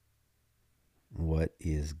What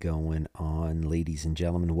is going on, ladies and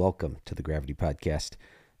gentlemen? Welcome to the Gravity Podcast.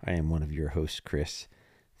 I am one of your hosts, Chris.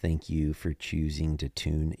 Thank you for choosing to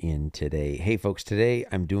tune in today. Hey, folks, today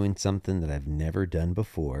I'm doing something that I've never done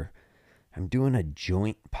before. I'm doing a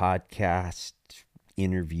joint podcast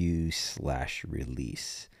interview /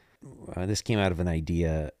 release. This came out of an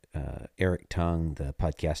idea. Eric Tung, the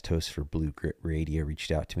podcast host for Blue Grit Radio,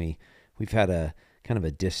 reached out to me. We've had a kind of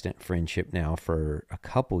a distant friendship now for a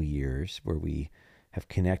couple years where we have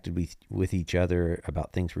connected with each other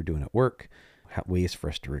about things we're doing at work, ways for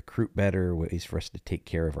us to recruit better, ways for us to take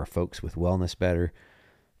care of our folks with wellness better.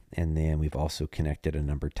 And then we've also connected a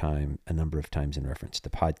number of times in reference to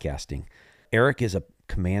podcasting. Eric is a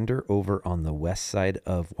commander over on the west side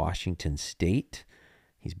of Washington State.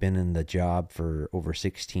 He's been in the job for over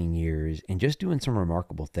 16 years and just doing some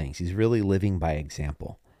remarkable things. He's really living by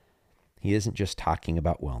example. He isn't just talking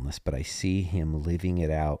about wellness, but I see him living it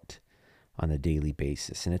out on a daily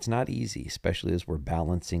basis. And it's not easy, especially as we're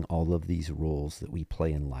balancing all of these roles that we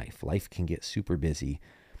play in life. Life can get super busy,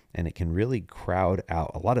 and it can really crowd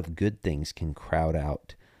out. A lot of good things can crowd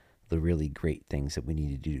out the really great things that we need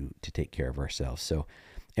to do to take care of ourselves. So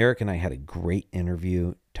Eric and I had a great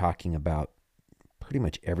interview talking about pretty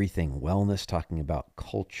much everything wellness, talking about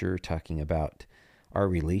culture, talking about our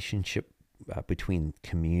relationship between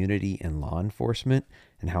community and law enforcement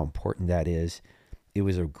and how important that is. It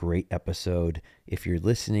was a great episode. If you're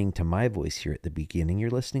listening to my voice here at the beginning, you're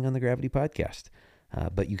listening on the Gravity Podcast.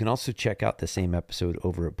 But you can also check out the same episode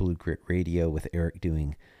over at Blue Grit Radio with Eric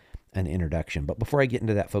doing an introduction. But before I get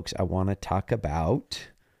into that, folks, I want to talk about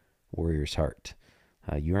Warrior's Heart.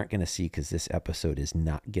 You aren't going to see because this episode is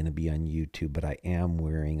not going to be on YouTube, but I am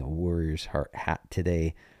wearing a Warrior's Heart hat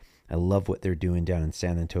today. I love what they're doing down in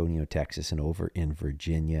San Antonio, Texas, and over in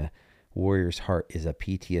Virginia. Warrior's Heart is a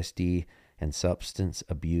PTSD and substance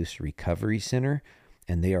abuse recovery center,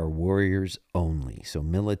 and they are warriors only. So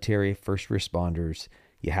military, first responders,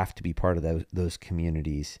 you have to be part of those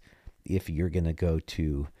communities if you're going to go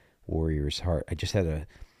to Warrior's Heart. I just had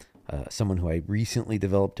someone who I recently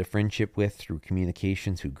developed a friendship with through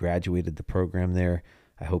communications who graduated the program there.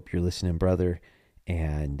 I hope you're listening, brother.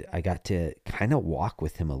 And I got to kind of walk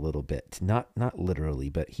with him a little bit, not literally,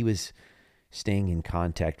 but he was staying in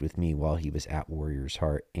contact with me while he was at Warrior's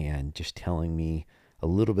Heart and just telling me a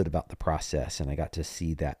little bit about the process. And I got to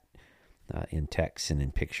see that in text and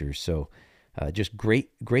in pictures. So just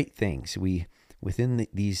great things. Within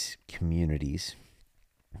these communities,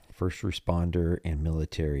 first responder and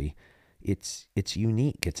military, it's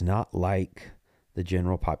unique. It's not like the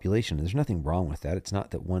general population. There's nothing wrong with that. It's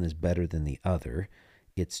not that one is better than the other.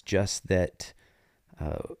 It's just that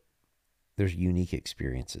there's unique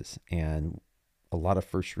experiences, and a lot of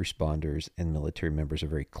first responders and military members are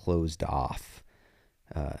very closed off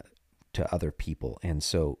to other people. And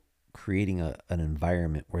so creating an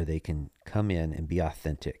environment where they can come in and be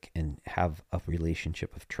authentic and have a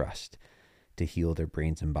relationship of trust to heal their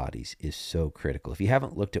brains and bodies is so critical. If you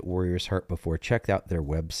haven't looked at Warrior's Heart before, check out their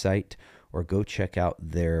website or go check out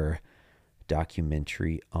their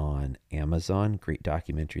documentary on Amazon. Great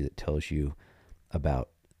documentary that tells you about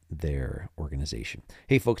their organization.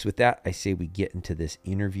 Hey, folks, with that, I say we get into this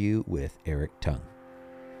interview with Eric Tung.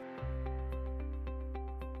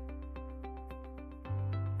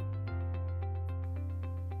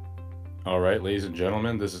 All right, ladies and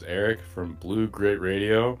gentlemen, this is Eric from Blue Grit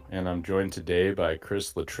Radio, and I'm joined today by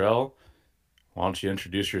Chris Luttrell. Why don't you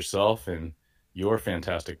introduce yourself and your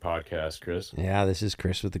fantastic podcast, Chris? Yeah, this is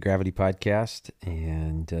Chris with the Gravity Podcast,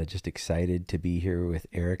 and just excited to be here with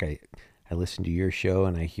Eric. I listen to your show,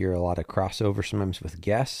 and I hear a lot of crossover sometimes with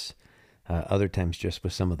guests, other times just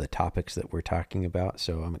with some of the topics that we're talking about.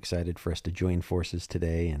 So I'm excited for us to join forces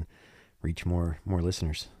today and reach more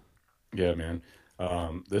listeners. Yeah, man.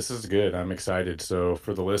 This is good. I'm excited. So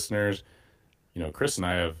for the listeners, Chris and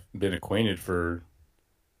I have been acquainted for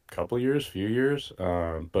few years.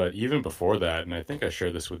 But even before that, and I think I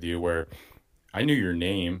shared this with you, where I knew your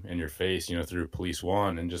name and your face, through Police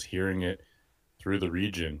One and just hearing it through the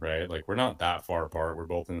region, right? Like, we're not that far apart. We're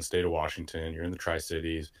both in the state of Washington. You're in the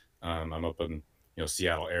Tri-Cities. I'm up in,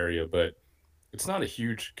 Seattle area, but it's not a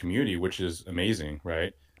huge community, which is amazing,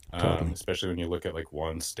 right? Totally. Especially when you look at like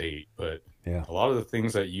one state. But Yeah. a lot of the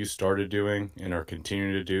things that you started doing and are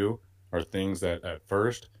continuing to do are things that at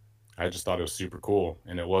first I just thought it was super cool.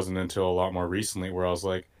 And it wasn't until a lot more recently where I was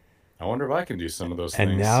like, I wonder if I can do some of those And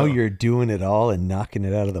things. now So, you're doing it all and knocking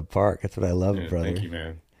it out of the park. That's what I love, yeah, brother. thank you,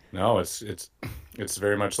 man. No, it's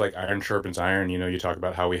very much like iron sharpens iron. You talk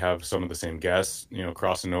about how we have some of the same guests,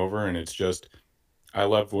 crossing over, and it's just, I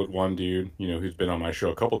love what one dude, who's been on my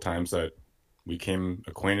show a couple times, that we came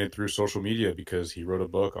acquainted through social media because he wrote a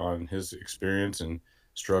book on his experience and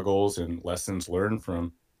struggles and lessons learned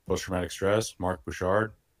from post traumatic stress. Mark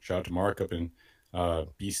Bouchard, shout out to Mark up in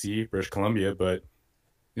BC, British Columbia. But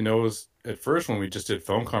it was at first when we just did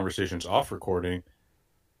phone conversations off recording.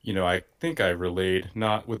 I think I relayed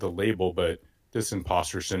not with a label, but this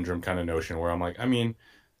imposter syndrome kind of notion where I'm like, I mean,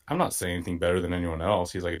 I'm not saying anything better than anyone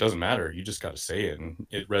else. He's like, it doesn't matter. You just got to say it. And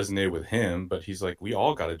it resonated with him, but he's like, we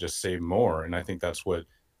all got to just say more. And I think that's what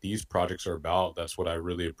these projects are about. That's what I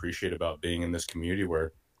really appreciate about being in this community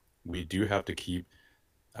where we do have to keep,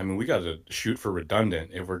 I mean, we got to shoot for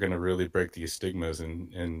redundant if we're going to really break these stigmas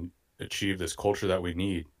and achieve this culture that we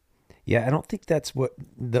need. Yeah, I don't think that's what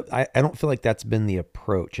I don't feel like that's been the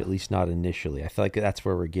approach, at least not initially. I feel like that's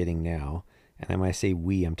where we're getting now. And when I say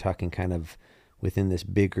we, I'm talking kind of within this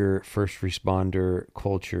bigger first responder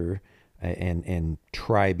culture and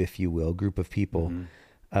tribe, if you will, group of people.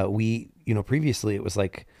 Mm-hmm. Previously it was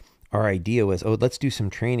like our idea was, oh, let's do some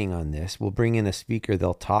training on this. We'll bring in a speaker,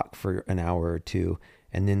 they'll talk for an hour or two,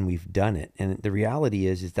 and then we've done it. And the reality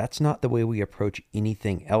is that's not the way we approach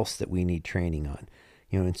anything else that we need training on.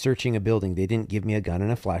 In searching a building, they didn't give me a gun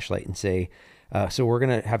and a flashlight and say, so we're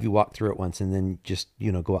going to have you walk through it once and then just,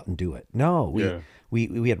 go out and do it. No, Yeah.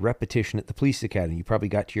 we had repetition at the police academy. You probably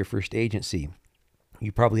got to your first agency.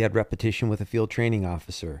 You probably had repetition with a field training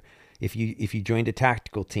officer. If you joined a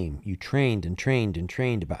tactical team, you trained and trained and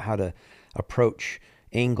trained about how to approach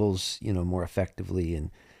angles, more effectively.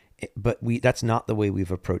 But that's not the way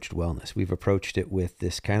we've approached wellness. We've approached it with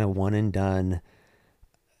this kind of one and done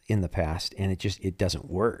in the past, and it doesn't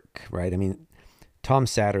work, right? I mean, Tom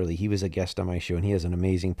Satterley, he was a guest on my show, and he has an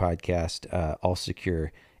amazing podcast, All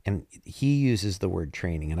Secure, and he uses the word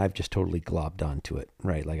training, and I've just totally globbed onto it,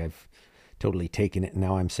 right? Like I've totally taken it, and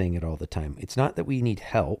now I'm saying it all the time. It's not that we need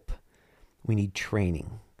help, we need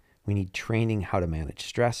training. We need training how to manage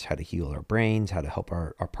stress, how to heal our brains, how to help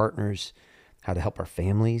our partners, how to help our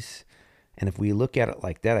families. And if we look at it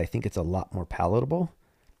like that, I think it's a lot more palatable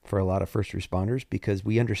for a lot of first responders because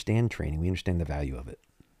we understand training. We understand the value of it.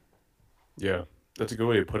 Yeah, that's a good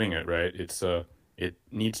way of putting it, right? It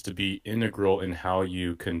needs to be integral in how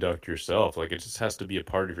you conduct yourself. Like it just has to be a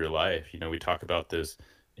part of your life. We talk about this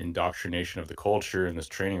indoctrination of the culture and this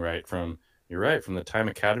training, right? You're right, from the time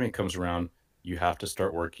academy comes around, you have to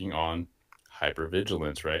start working on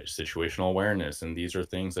hypervigilance, right? Situational awareness. And these are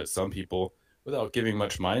things that some people, without giving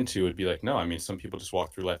much mind to, would be like, no, I mean, some people just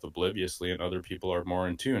walk through life obliviously and other people are more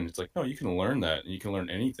in tune. It's like, no, you can learn that and you can learn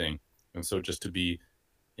anything. And so just to be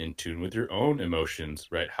in tune with your own emotions,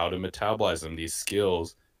 right? How to metabolize them, these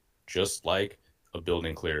skills, just like a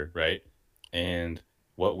building clear, right? And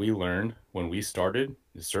what we learned when we started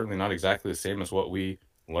is certainly not exactly the same as what we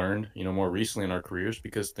learned, more recently in our careers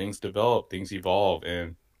because things develop, things evolve,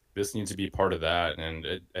 and this needs to be part of that. And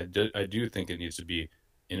I do think it needs to be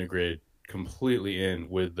integrated completely in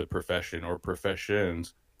with the profession or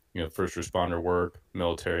professions, first responder work,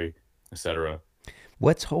 military, etc.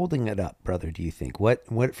 What's holding it up, brother, do you think?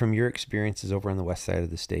 What from your experiences over on the west side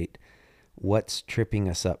of the state, what's tripping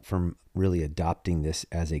us up from really adopting this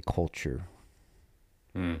as a culture?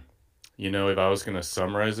 Hmm. If I was going to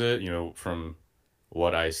summarize it, from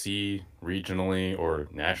what I see regionally or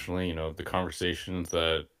nationally, the conversations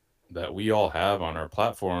that we all have on our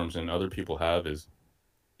platforms and other people have is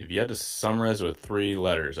if you had to summarize it with three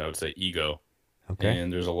letters, I would say ego. Okay.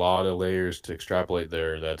 And there's a lot of layers to extrapolate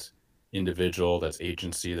there. That's individual, that's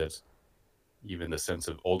agency, that's even the sense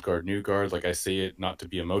of old guard, new guard. Like I say it not to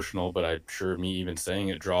be emotional, but I'm sure me even saying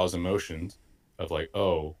it draws emotions of like,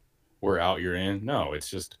 oh, we're out, you're in. No,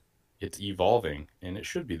 it's evolving and it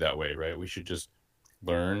should be that way, right? We should just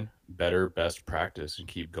learn better, best practice and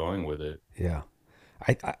keep going with it. Yeah.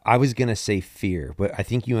 I was gonna say fear, but I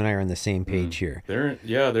think you and I are on the same page here. They're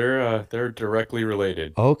directly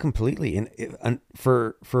related. Oh, completely. And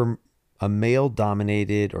for a male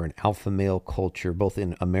dominated or an alpha male culture, both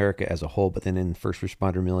in America as a whole, but then in first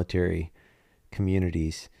responder military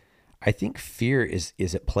communities, I think fear is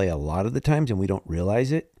at play a lot of the times, and we don't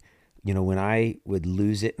realize it. When I would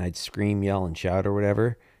lose it and I'd scream, yell, and shout or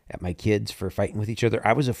whatever at my kids for fighting with each other,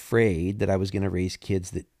 I was afraid that I was going to raise kids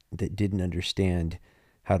that didn't understand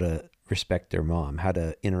how to respect their mom, how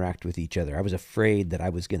to interact with each other. I was afraid that I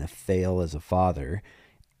was going to fail as a father,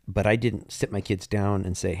 but I didn't sit my kids down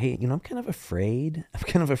and say, hey, I'm kind of afraid. I'm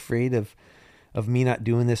kind of afraid of me not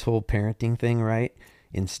doing this whole parenting thing right.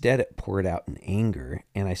 Instead, it poured out in anger,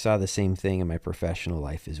 and I saw the same thing in my professional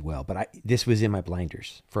life as well. But this was in my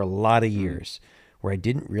blinders for a lot of years, where I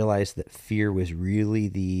didn't realize that fear was really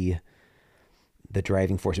the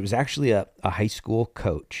driving force. It was actually a high school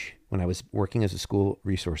coach when I was working as a school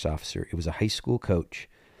resource officer. It was a high school coach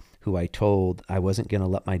who I told I wasn't going to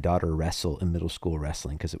let my daughter wrestle in middle school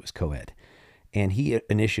wrestling because it was co-ed. And he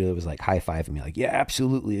initially was like high fiving me, like, "Yeah,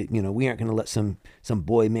 absolutely. We aren't going to let some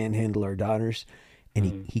boy manhandle our daughters." And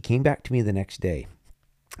he, Mm. he came back to me the next day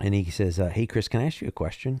and he says, "Hey, Chris, can I ask you a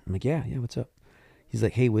question?" I'm like, "Yeah, yeah, what's up?" He's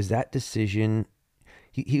like, "Hey, was that decision?"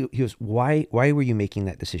 He goes, "Why were you making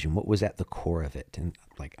that decision? What was at the core of it?" And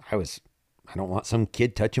like, I don't want some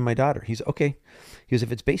kid touching my daughter. He's okay. He goes,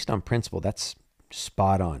 "If it's based on principle, that's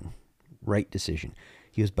spot on, right decision."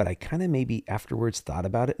 He goes, "But I kind of maybe afterwards thought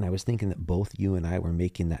about it, and I was thinking that both you and I were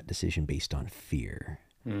making that decision based on fear."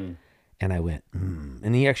 Mm. And I went,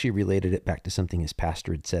 and he actually related it back to something his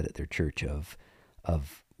pastor had said at their church of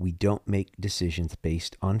we don't make decisions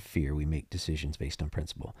based on fear, we make decisions based on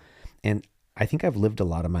principle. And I think I've lived a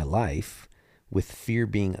lot of my life with fear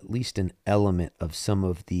being at least an element of some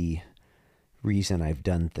of the reason I've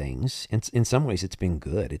done things. And in some ways it's been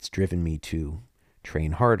good. It's driven me to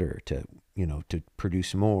train harder, to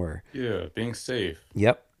produce more. Yeah, being safe.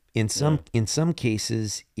 Yep. Yeah. In some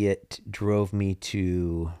cases it drove me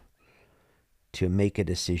to make a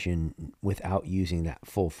decision without using that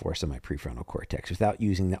full force of my prefrontal cortex, without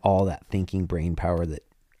using all that thinking brain power that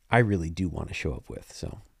I really do want to show up with.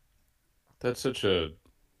 So, That's such a,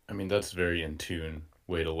 I mean, that's very in tune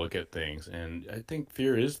way to look at things. And I think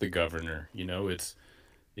fear is the governor.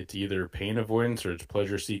 It's either pain avoidance or it's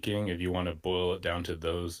pleasure seeking if you want to boil it down to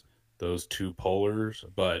those two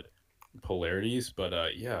polarities.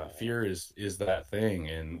 But yeah, fear is that thing.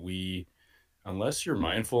 And we unless you're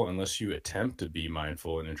mindful, unless you attempt to be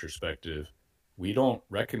mindful and introspective, we don't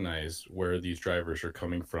recognize where these drivers are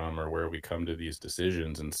coming from or where we come to these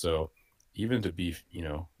decisions. And so, even to be,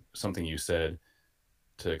 something you said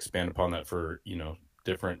to expand upon that for,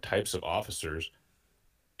 different types of officers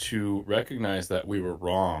to recognize that we were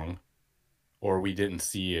wrong or we didn't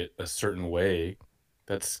see it a certain way,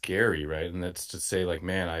 that's scary, right? And that's to say like,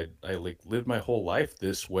 man, I like lived my whole life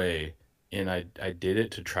this way and I did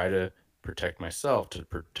it to try to protect myself, to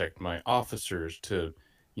protect my officers, to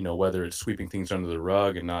whether it's sweeping things under the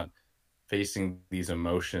rug and not facing these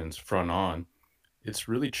emotions front on, it's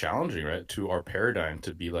really challenging, right, to our paradigm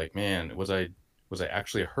to be like, man, was I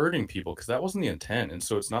actually hurting people? Because that wasn't the intent. And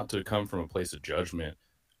so it's not to come from a place of judgment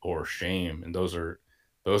or shame. And those are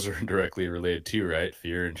directly related too, right?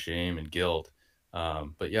 Fear and shame and guilt.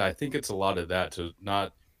 But yeah, I think it's a lot of that to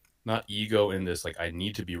not ego in this like I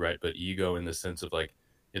need to be right, but ego in the sense of like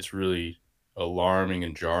it's really alarming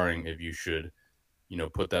and jarring if you should,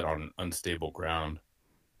 put that on unstable ground.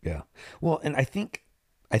 yeah. Well, and I think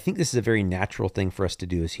this is a very natural thing for us to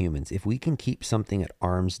do as humans. If we can keep something at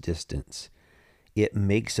arm's distance, it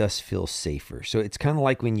makes us feel safer. So it's kind of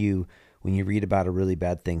like when you read about a really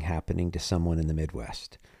bad thing happening to someone in the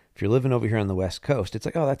Midwest. If you're living over here on the West Coast, it's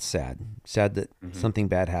like, oh, that's sad. Sad that Hmm. something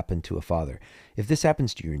bad happened to a father. If this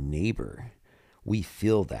happens to your neighbor, we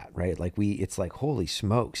feel that, right? It's like, holy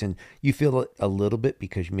smokes. And you feel it a little bit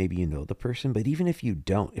because maybe you know the person, but even if you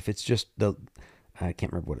don't, if it's just I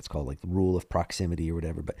can't remember what it's called, like the rule of proximity or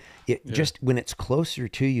whatever, but it Yeah. just, when it's closer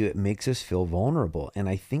to you, it makes us feel vulnerable. And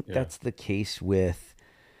I think Yeah. that's the case with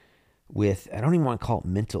I don't even want to call it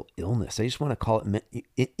mental illness. I just want to call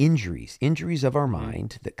it injuries of our Hmm.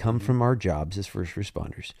 mind that come Hmm. from our jobs as first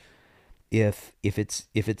responders. If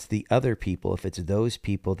it's the other people, if it's those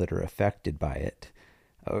people that are affected by it,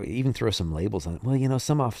 or even throw some labels on it. Well,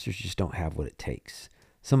 some officers just don't have what it takes.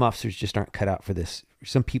 Some officers just aren't cut out for this.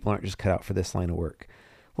 Some people aren't just cut out for this line of work.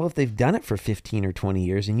 Well, if they've done it for 15 or 20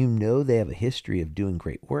 years and they have a history of doing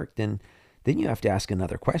great work, then you have to ask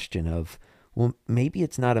another question of, well, maybe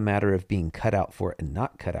it's not a matter of being cut out for it and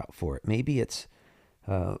not cut out for it. Maybe it's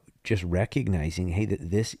just recognizing, hey,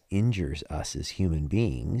 that this injures us as human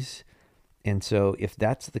beings. And so if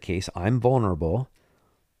that's the case, I'm vulnerable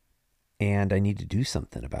and I need to do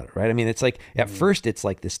something about it, right? I mean, it's like at Hmm. first it's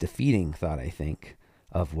like this defeating thought, I think,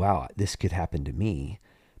 of wow, this could happen to me.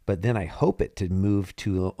 But then I hope it to move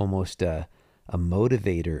to almost a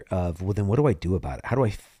motivator of, well, then what do I do about it? How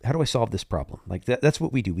do I solve this problem? Like that's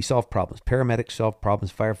what we do. We solve problems. Paramedics solve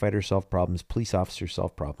problems. Firefighters solve problems. Police officers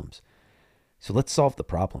solve problems. So let's solve the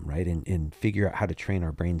problem, right? And figure out how to train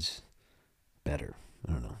our brains better.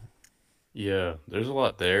 I don't know. Yeah, there's a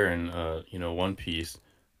lot there, and one piece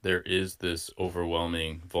there is this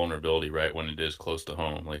overwhelming vulnerability, right, when it is close to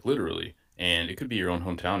home, like literally, and it could be your own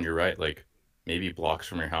hometown. You're right, like maybe blocks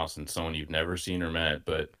from your house and someone you've never seen or met,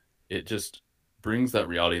 but it just brings that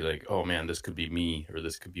reality, like, oh man, this could be me or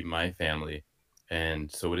this could be my family, and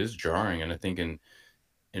so it is jarring. And I think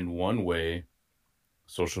in one way,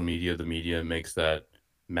 social media, the media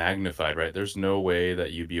magnified, right? There's no way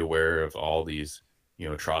that you'd be aware of all these,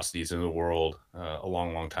 atrocities in the world a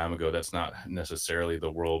long, long time ago. That's not necessarily the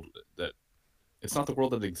world that it's not the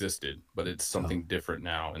world that existed, but it's Oh, something different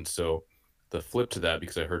now. And so the flip to that,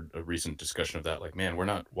 because I heard a recent discussion of that, like, man, we're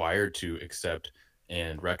not wired to accept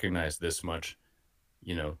and recognize this much,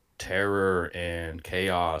 terror and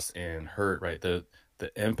chaos and hurt, right? The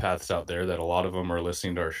empaths out there that a lot of them are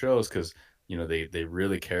listening to our shows because they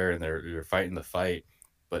really care and they're fighting the fight,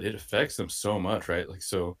 but it affects them so much, right? Like,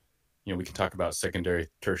 so we can talk about secondary,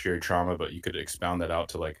 tertiary trauma, but you could expound that out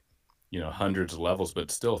to like hundreds of levels,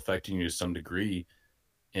 but still affecting you to some degree.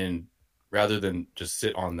 And rather than just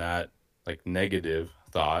sit on that like negative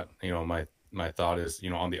thought, my thought is,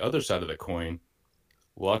 on the other side of the coin,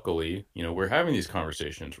 luckily, we're having these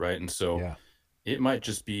conversations, right? And so yeah, it might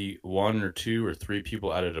just be one or two or three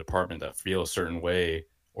people at a department that feel a certain way,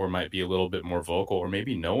 or might be a little bit more vocal, or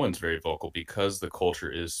maybe no one's very vocal because the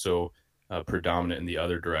culture is so predominant in the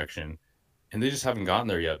other direction, and they just haven't gotten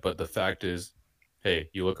there yet. But the fact is, hey,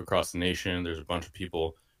 you look across the nation, there's a bunch of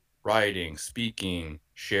people writing, speaking,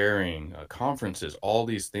 sharing, conferences, all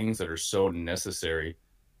these things that are so necessary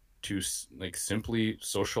to like simply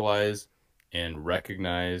socialize and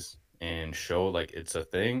recognize and show like it's a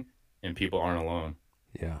thing and people aren't alone.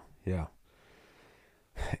 yeah, yeah.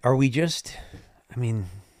 Are we just? I mean,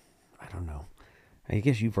 I don't know. I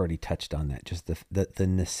guess you've already touched on that. Just the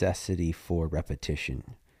necessity for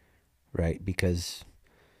repetition, right? Because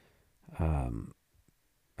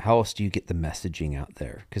how else do you get the messaging out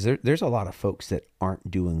there? Because there's a lot of folks that aren't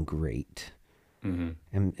doing great,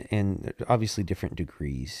 Mm-hmm. and obviously different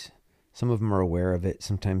degrees. Some of them are aware of it.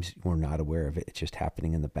 Sometimes we're not aware of it. It's just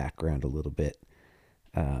happening in the background a little bit.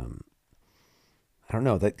 Um, I don't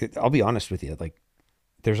know. I'll be honest with you. Like,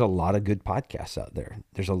 there's a lot of good podcasts out there.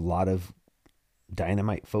 There's a lot of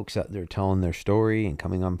dynamite folks out there telling their story and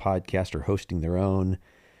coming on podcast or hosting their own.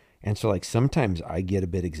 And so like sometimes I get a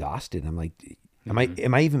bit exhausted. I'm like, Mm-hmm.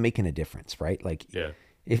 am I even making a difference? Right. Like Yeah.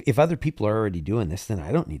 if other people are already doing this, then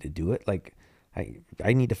I don't need to do it. Like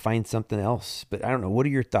I need to find something else, but I don't know. What are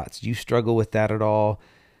your thoughts? Do you struggle with that at all?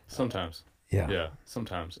 Sometimes. Yeah. Yeah.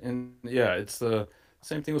 Sometimes. And yeah, it's the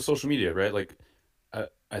same thing with social media, right? Like,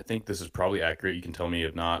 I think this is probably accurate. You can tell me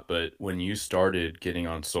if not, but when you started getting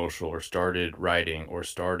on social or started writing or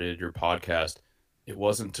started your podcast, it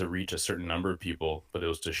wasn't to reach a certain number of people, but it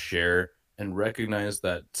was to share and recognize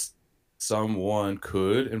that someone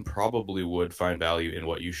could and probably would find value in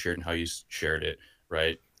what you shared and how you shared it,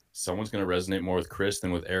 right? Someone's going to resonate more with Chris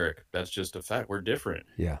than with Eric. That's just a fact. We're different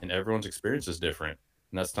Yeah. and everyone's experience is different.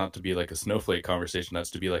 And that's not to be like a snowflake conversation.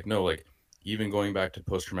 That's to be like, no, like, even going back to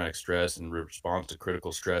post traumatic stress and response to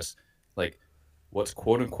critical stress, like what's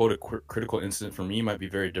quote unquote a critical incident for me might be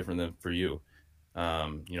very different than for you.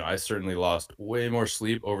 I certainly lost way more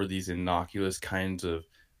sleep over these innocuous kinds of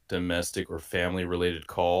domestic or family related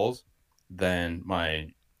calls than my,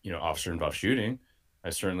 officer involved shooting. I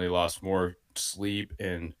certainly lost more sleep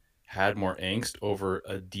and had more angst over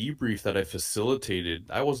a debrief that I facilitated.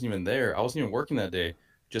 I wasn't even there. I wasn't even working that day.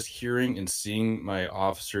 Just hearing and seeing my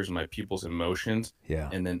officers and my people's emotions Yeah.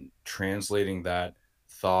 and then translating that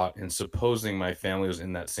thought and supposing my family was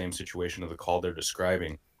in that same situation of the call they're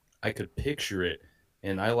describing. I could picture it,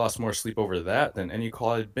 and I lost more sleep over that than any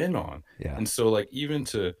call I'd been on. Yeah. And so like even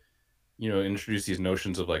to, introduce these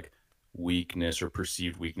notions of like weakness or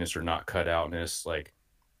perceived weakness or not cut outness, like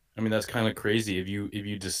I mean that's kind of crazy if you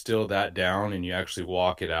distill that down and you actually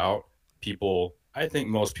walk it out, people I think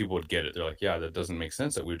most people would get it. They're like, yeah, that doesn't make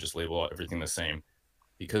sense that we would just label everything the same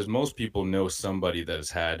because most people know somebody that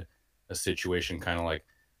has had a situation kind of like,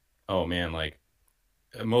 oh man, like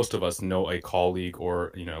most of us know a colleague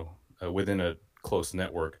or within a close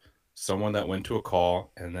network, someone that went to a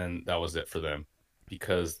call and then that was it for them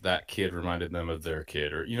because that kid reminded them of their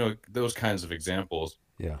kid or those kinds of examples.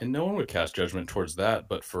 Yeah. And no one would cast judgment towards that,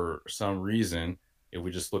 but for some reason, if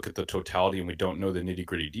we just look at the totality and we don't know the nitty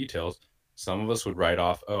gritty details, some of us would write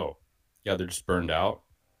off, oh yeah, they're just burned out,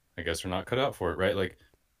 I guess they're not cut out for it, right? Like,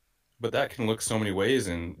 but that can look so many ways.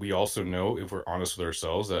 And we also know, if we're honest with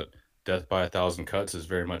ourselves, that death by a thousand cuts is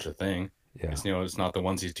very much a thing. Yeah. It's not the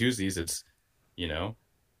onesies twosies. You know,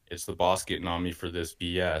 it's the boss getting on me for this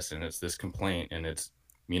BS, and it's this complaint, and it's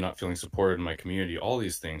me not feeling supported in my community. All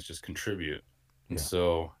these things just contribute. And Yeah.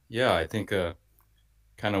 so, yeah, I think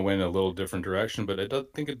kind of went a little different direction, but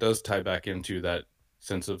think it does tie back into that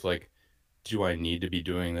sense of like, do I need to be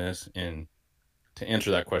doing this? And to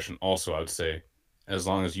answer that question also, I would say as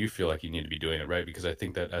long as you feel like you need to be doing it, right? Because I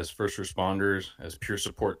think that as first responders, as peer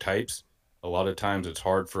support types, a lot of times it's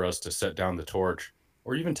hard for us to set down the torch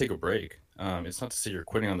or even take a break. It's not to say you're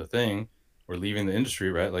quitting on the thing or leaving the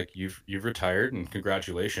industry, right? Like you've retired and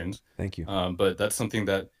congratulations. Thank you. But that's something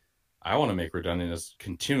that I want to make redundant is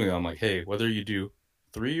continually. I'm like, hey, whether you do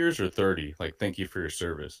 3 years or 30, like thank you for your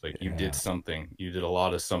service. Like you did Yeah, something. You did a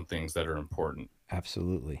lot of some things that are important.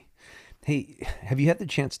 absolutely. Hey, have you had the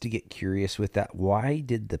chance to get curious with that? Why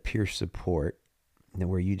did the peer support,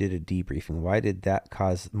 where you did a debriefing, why did that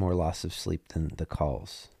cause more loss of sleep than the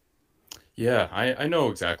calls? Yeah, I know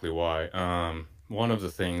exactly why. One of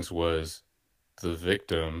the things was the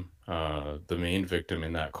victim, the main victim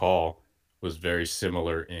in that call was very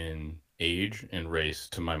similar in age and race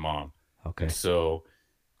to my mom. And Okay. so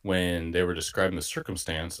when they were describing the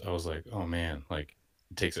circumstance, I was like, oh man, like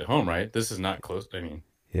it takes it home, right? This is not close. I mean,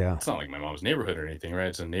 Yeah. it's not like my mom's neighborhood or anything, right?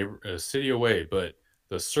 It's a city away, but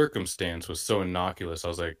the circumstance was so innocuous. I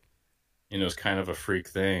was like, it was kind of a freak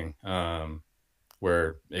thing,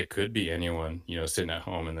 where it could be anyone, sitting at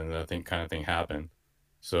home and then that thing kind of thing happened.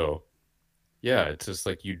 So yeah, it's just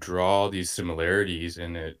like you draw these similarities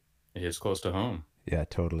and it hits close to home. Yeah,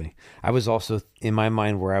 totally. I was also in my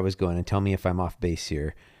mind where I was going, and tell me if I'm off base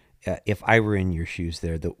here. If I were in your shoes,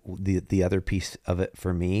 there, the other piece of it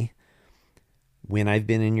for me, when I've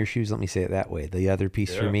been in your shoes, let me say it that way. The other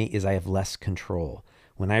piece for Yeah. me is I have less control.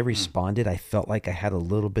 When I Mm. responded, I felt like I had a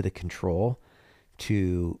little bit of control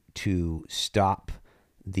to stop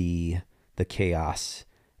the the chaos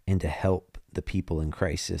and to help the people in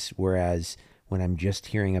crisis. Whereas when I'm just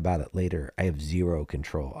hearing about it later, I have zero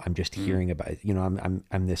control. I'm just Mm. hearing about it.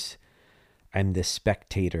 I'm this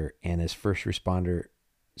spectator, and as first responder,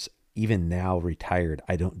 even now retired,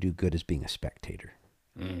 I don't do good as being a spectator.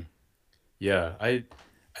 Mm. Yeah, I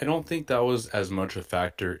don't think that was as much a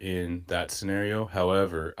factor in that scenario.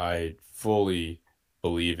 However, I fully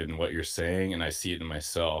believe in what you're saying and I see it in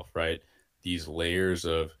myself, right? These layers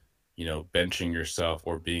of, benching yourself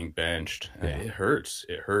or being benched, Yeah, it hurts.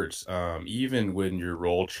 It hurts. Even when your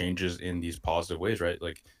role changes in these positive ways, right?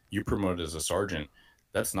 Like you promoted as a sergeant,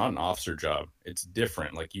 that's not an officer job. It's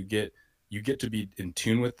different. Like you get to be in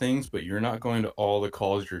tune with things, but you're not going to all the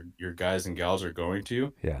calls your guys and gals are going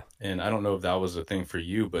to. yeah, And I don't know if that was a thing for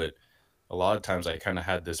you, but a lot of times I kind of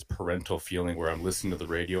had this parental feeling where I'm listening to the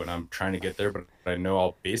radio and I'm trying to get there, but I know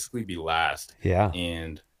I'll basically be last. yeah,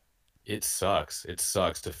 And it sucks. It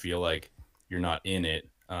sucks to feel like you're not in it.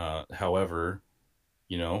 However,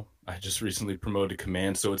 I just recently promoted to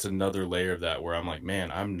command, so it's another layer of that where I'm like,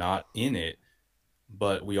 man, I'm not in it,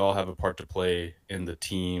 but we all have a part to play in the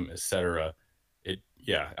team, etc.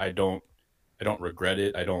 Yeah, I don't regret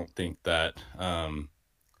it. I don't think that I'm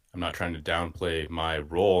not trying to downplay my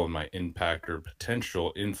role and my impact or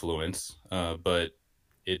potential influence, but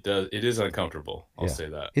it is uncomfortable. I'll yeah. say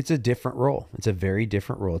that. It's a different role. It's a very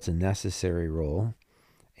different role. It's a necessary role,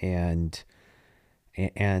 and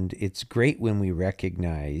and it's great when we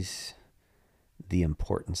recognize the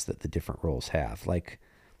importance that the different roles have. Like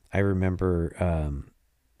I remember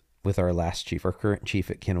with our last chief, our current chief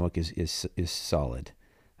at Kennewick is solid.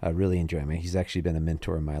 I really enjoy him. He's actually been a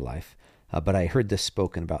mentor in my life. But I heard this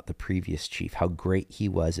spoken about the previous chief, how great he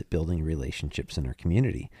was at building relationships in our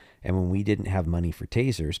community. And when we didn't have money for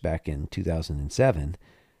tasers back in 2007,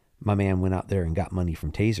 my man went out there and got money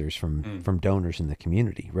from tasers Mm, from donors in the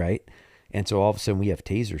community, right? And so all of a sudden we have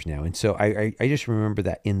tasers now. And so I just remember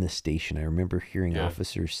that in the station. I remember hearing yeah,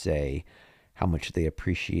 officers say how much they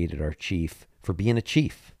appreciated our chief for being a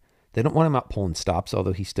chief. They don't want him out pulling stops,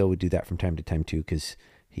 although he still would do that from time to time too, because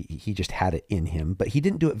he just had it in him. But he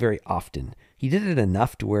didn't do it very often. He did it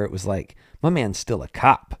enough to where it was like, my man's still a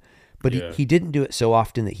cop. But yeah, he didn't do it so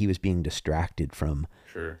often that he was being distracted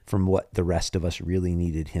sure, from what the rest of us really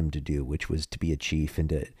needed him to do, which was to be a chief and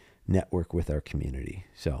to network with our community.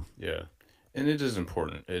 So, yeah, and it is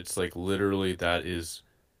important. It's like literally that is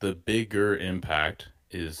the bigger impact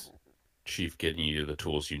is Chief getting you the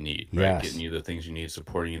tools you need, right? Getting yes. you the things you need,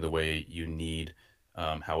 supporting you the way you need.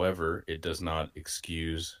 However, it does not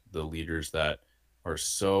excuse the leaders that are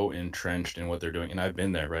so entrenched in what they're doing. And I've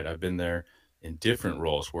been there, right? I've been there in different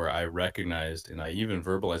roles where I recognized and I even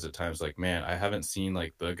verbalized at times like, man, I haven't seen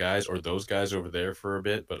like the guys or those guys over there for a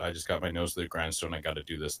bit, but I just got my nose to the grindstone. I got to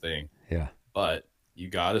do this thing. Yeah. But you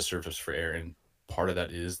got to surface for air. And part of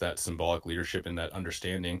that is that symbolic leadership and that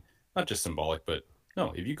understanding, not just symbolic, but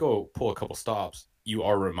no, if you go pull a couple stops, you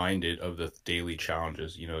are reminded of the daily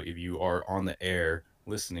challenges. If you are on the air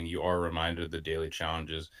listening, you are reminded of the daily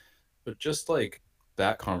challenges. But just like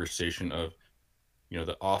that conversation of,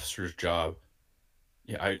 the officer's job,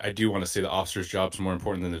 yeah, I do want to say the officer's job is more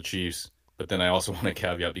important than the chief's. But then I also want to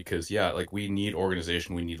caveat because, yeah, like we need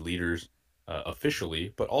organization, we need leaders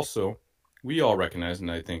officially, but also we all recognize, and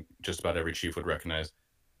I think just about every chief would recognize,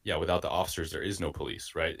 yeah, without the officers, there is no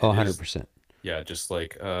police, right? Oh, It is 100%. Yeah, just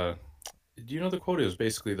like do you know the quote is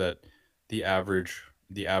basically that the average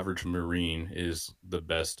Marine is the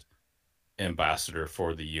best ambassador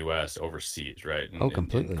for the US overseas, right? Oh, In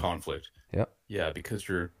completely. conflict. Yep. Yeah, because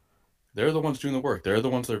they're the ones doing the work. They're the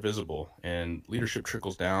ones that are visible, and leadership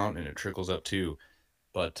trickles down and it trickles up too.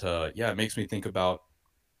 But yeah, it makes me think about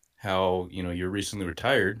how, you're recently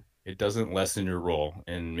retired. It doesn't lessen your role,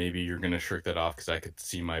 and maybe you're going to shirk that off because I could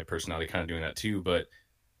see my personality kind of doing that too. But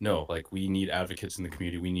no, like we need advocates in the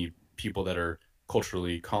community. We need people that are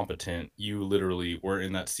culturally competent. You literally were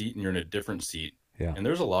in that seat and you're in a different seat. Yeah. And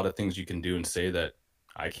there's a lot of things you can do and say that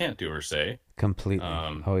I can't do or say. Completely.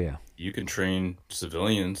 Um, Oh yeah. you can train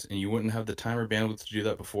civilians and you wouldn't have the time or bandwidth to do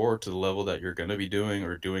that before to the level that you're going to be doing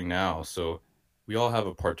or doing now. So we all have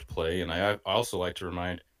a part to play. And I also like to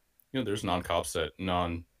remind, there's non cops that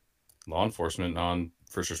non law enforcement, non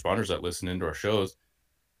first responders that listen into our shows.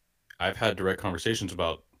 I've had direct conversations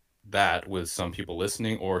about that with some people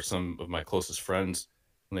listening or some of my closest friends.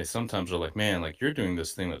 And they sometimes are like, man, like you're doing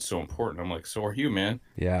this thing that's so important. I'm like, so are you, man.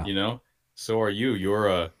 Yeah. You know, so are you. You're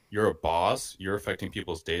a boss. You're affecting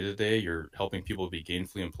people's day to day. You're helping people be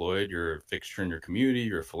gainfully employed. You're a fixture in your community.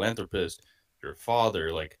 You're a philanthropist. You're a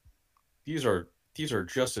father. Like these are these are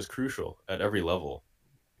just as crucial at every level.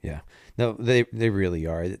 Yeah. No, they really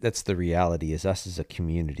are. That's the reality. Is us as a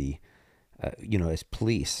community, as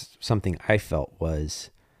police. Something I felt was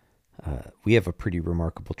we have a pretty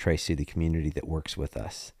remarkable Tri-City community that works with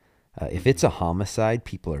us. If it's Mm-hmm. a homicide,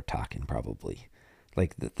 people are talking probably.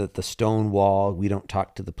 Like the stone wall, we don't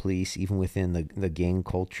talk to the police, even within the gang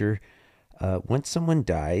culture. Once someone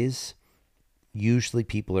dies, usually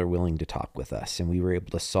people are willing to talk with us. And we were able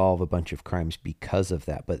to solve a bunch of crimes because of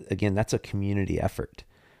that. But again, that's a community effort.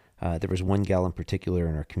 There was one gal in particular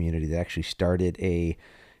in our community that actually started it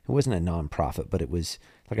wasn't a nonprofit, but it was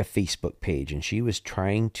like a Facebook page. And she was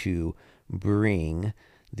trying to bring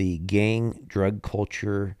the gang drug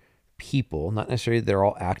culture people, not necessarily they're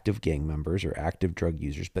all active gang members or active drug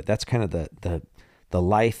users, but that's kind of the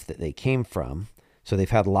life that they came from. So they've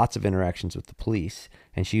had lots of interactions with the police,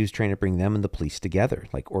 and she was trying to bring them and the police together,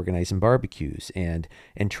 like organizing barbecues and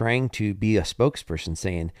trying to be a spokesperson,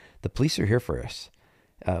 saying the police are here for us.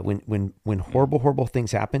 When horrible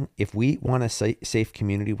things happen, if we want a safe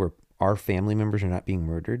community where our family members are not being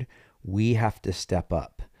murdered, we have to step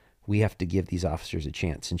up. We have to give these officers a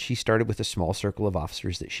chance. And she started with a small circle of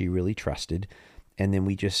officers that she really trusted. And then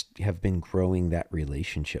we just have been growing that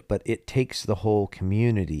relationship. But it takes the whole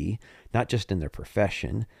community, not just in their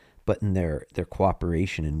profession, but in their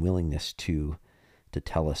cooperation and willingness to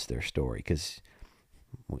tell us their story. Because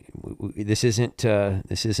this isn't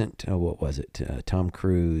what was it? Tom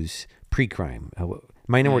Cruise pre-crime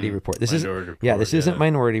Minority Report. This is Minority yeah. Report, This isn't yeah.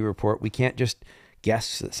 Minority Report. We can't just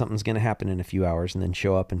guess that something's going to happen in a few hours and then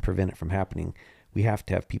show up and prevent it from happening. We have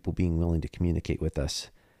to have people being willing to communicate with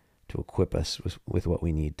us to equip us with what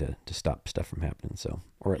we need to stop stuff from happening. So,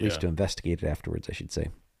 or at least Yeah. to investigate it afterwards, I should say.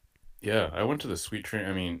 Yeah, I went to the sweet train.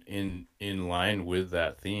 I mean, in line with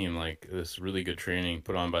that theme, like this really good training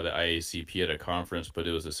put on by the IACP at a conference, but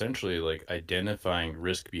it was essentially like identifying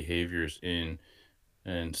risk behaviors in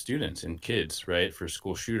students and kids, right, for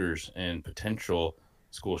school shooters and potential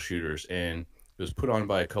school shooters. And it was put on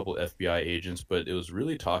by a couple FBI agents, but it was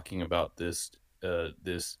really talking about this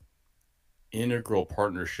integral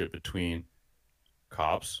partnership between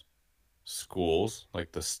cops, schools,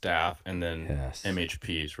 like the staff, and then Yes.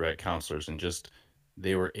 MHPs, right, counselors, and just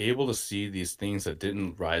they were able to see these things that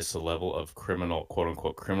didn't rise to the level of criminal, quote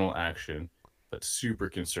unquote, criminal action, but super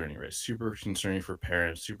concerning, right? Super concerning for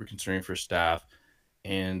parents, super concerning for staff.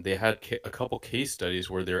 And they had a couple case studies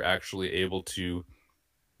where they're actually able to,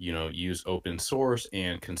 use open source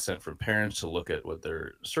and consent from parents to look at what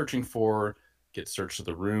they're searching for, get search of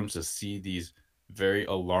the rooms to see these very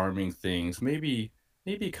alarming things, maybe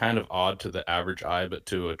kind of odd to the average eye, but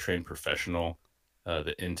to a trained professional,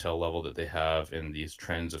 the intel level that they have and these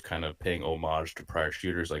trends of kind of paying homage to prior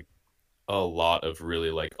shooters, like a lot of really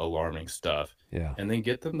like alarming stuff, Yeah. and then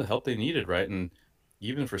get them the help they needed, right? And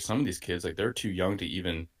even for some of these kids, like they're too young to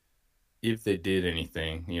even, if they did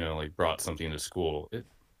anything, like brought something to school,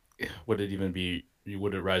 would it even be,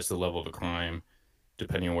 would it rise to the level of a crime?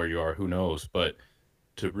 Depending on where you are, who knows? But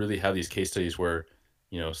to really have these case studies where,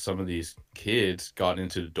 some of these kids got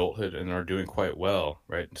into adulthood and are doing quite well,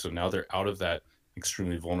 right? So now they're out of that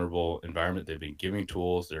extremely vulnerable environment. They've been giving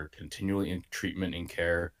tools, they're continually in treatment and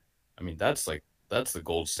care. I mean, that's the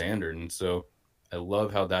gold standard. And so I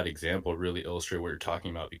love how that example really illustrates what you're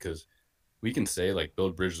talking about, because we can say like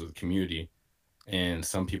build bridges with the community, and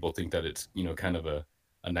some people think that it's, kind of a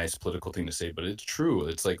nice political thing to say, but it's true.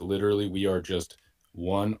 It's like literally we are just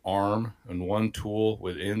one arm and one tool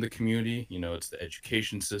within the community. It's the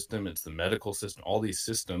education system, it's the medical system, all these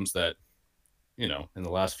systems that, in the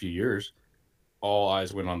last few years, all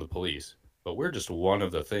eyes went on the police. But we're just one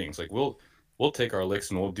of the things. Like we'll take our licks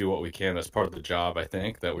and we'll do what we can. That's part of the job, I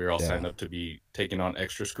think, that we're all Yeah. signed up to be taking on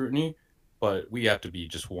extra scrutiny. But we have to be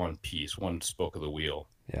just one piece, one spoke of the wheel.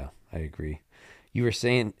 Yeah, I agree. You were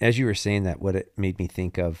saying, as you were saying that, what it made me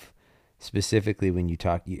think of specifically when you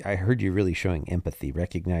talk, I heard you really showing empathy,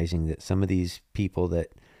 recognizing that some of these people that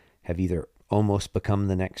have either almost become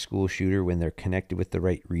the next school shooter when they're connected with the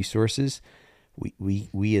right resources,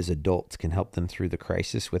 we as adults can help them through the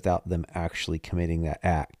crisis without them actually committing that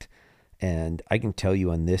act. And I can tell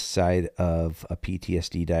you on this side of a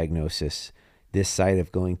PTSD diagnosis, this side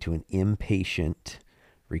of going to an inpatient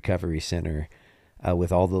recovery center,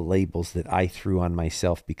 with all the labels that I threw on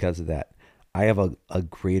myself because of that, I have a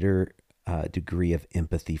greater degree of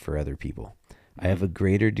empathy for other people. I have Mm, a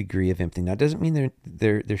greater degree of empathy. Now, it doesn't mean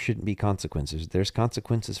there shouldn't be consequences. There's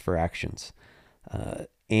consequences for actions,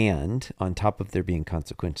 and on top of there being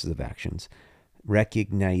consequences of actions,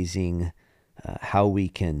 recognizing how we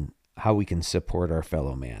can support our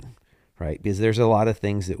fellow man, right? Because there's a lot of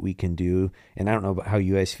things that we can do, and I don't know about how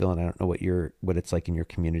you guys feel, and I don't know what it's like in your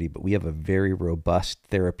community, but we have a very robust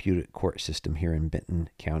therapeutic court system here in Benton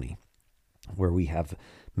County, where we have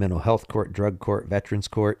mental health court, drug court, veterans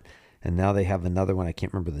court, and now they have another one. I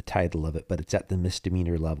can't remember the title of it, but it's at the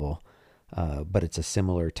misdemeanor level, but it's a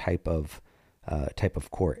similar type of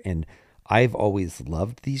court. And I've always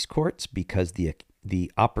loved these courts because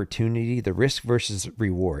the opportunity, the risk versus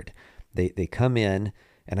reward. They come in,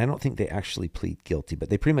 and I don't think they actually plead guilty, but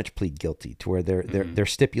they pretty much plead guilty to where mm, they're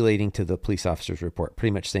stipulating to the police officer's report,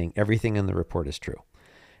 pretty much saying everything in the report is true,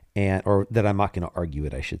 and or that I'm not going to argue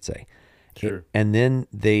it, I should say. sure. And then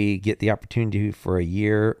they get the opportunity for a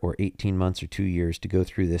year or 18 months or 2 years to go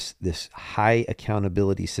through this high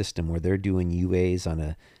accountability system where they're doing UAs on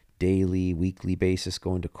a daily, weekly basis,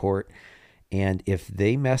 going to court. And if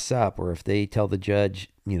they mess up, or if they tell the judge,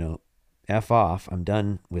 F off, I'm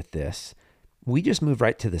done with this, we just move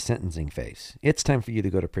right to the sentencing phase. It's time for you to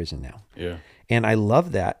go to prison now. Yeah. And I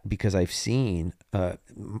love that because I've seen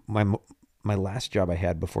my my last job I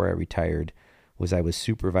had before I retired was I was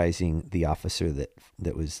supervising the officer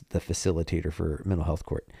that was the facilitator for mental health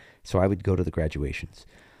court. So I would go to the graduations,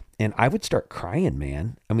 and I would start crying,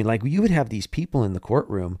 man. I mean, like, you would have these people in the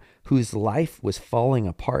courtroom whose life was falling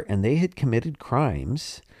apart and they had committed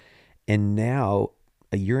crimes, and now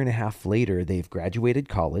a year and a half later they've graduated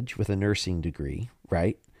college with a nursing degree,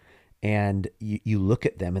 right? And you look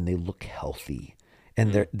at them and they look healthy,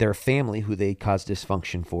 and Mm, their family, who they caused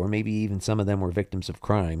dysfunction for, maybe even some of them were victims of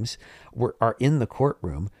crimes, are in the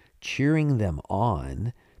courtroom cheering them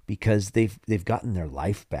on because they've gotten their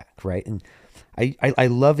life back, right? And I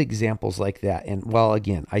love examples like that. And while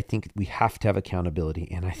again, I think we have to have accountability,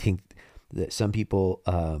 and I think that some people,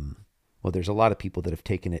 well, there's a lot of people that have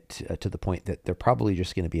taken it to the point that they're probably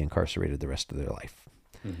just going to be incarcerated the rest of their life.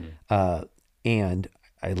 hmm Uh, and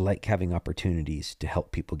I like having opportunities to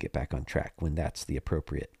help people get back on track when that's the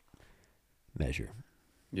appropriate measure.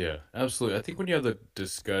 Yeah, absolutely. I think when you have the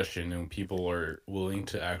discussion and people are willing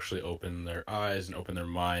to actually open their eyes and open their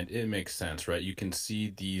mind, it makes sense, right? You can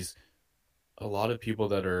see a lot of people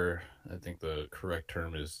that are, I think the correct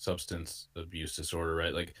term is substance abuse disorder,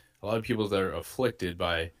 right? Like a lot of people that are afflicted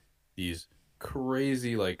by these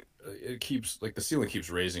crazy, like it keeps, like the ceiling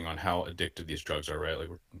keeps raising on how addicted these drugs are, right? Like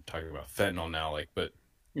we're talking about fentanyl now, like, but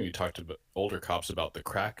you talked about older cops about the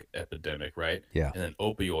crack epidemic, right? Yeah. And then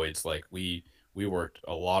opioids, like we worked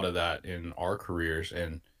a lot of that in our careers,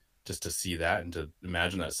 and just to see that and to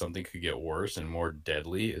imagine that something could get worse and more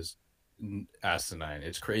deadly is asinine.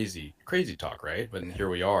 It's crazy, crazy talk, right? But here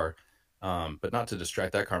we are. But not to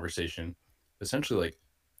distract that conversation. Essentially, like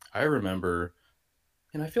I remember,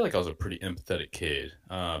 and I feel like I was a pretty empathetic kid.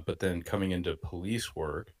 But then coming into police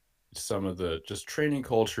work, some of the just training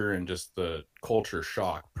culture and just the culture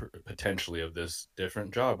shock potentially of this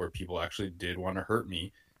different job where people actually did want to hurt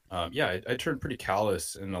me. Yeah, I turned pretty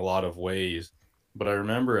callous in a lot of ways. But I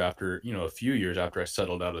remember after, a few years after I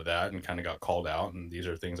settled out of that and kind of got called out, and these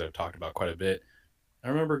are things I've talked about quite a bit. I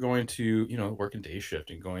remember going to, working day shift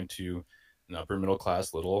and going to an upper middle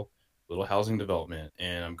class little housing development,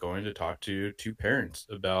 and I'm going to talk to two parents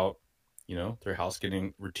about, their house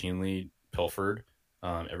getting routinely pilfered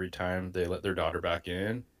every time they let their daughter back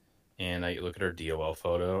in. And I look at her DOL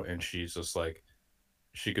photo, and she's just like,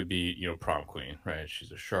 she could be, prom queen, right?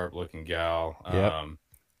 She's a sharp looking gal, Yep.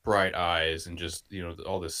 bright eyes, and just,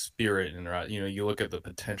 all this spirit in her eye. You look at the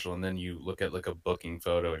potential, and then you look at like a booking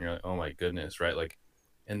photo, and you're like, oh my goodness, right? Like,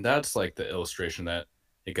 And that's like the illustration that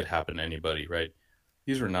it could happen to anybody, right?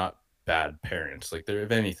 These were not bad parents. Like they're,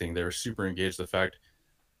 if anything, they were super engaged. The fact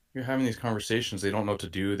you're having these conversations, they don't know what to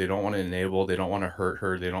do. They don't want to enable. They don't want to hurt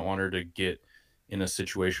her. They don't want her to get in a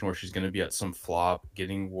situation where she's going to be at some flop,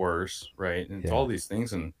 getting worse, right? And it's Yeah. all these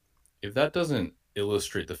things. And if that doesn't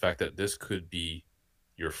illustrate the fact that this could be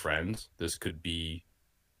your friends, this could be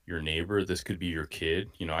your neighbor, this could be your kid.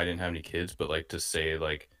 You know, I didn't have any kids, but like to say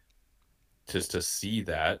like just to see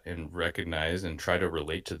that and recognize and try to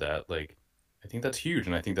relate to that, like I think that's huge,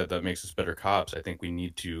 and I think that that makes us better cops. I think we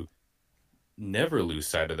need to never lose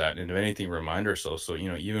sight of that, and if anything, remind ourselves. So you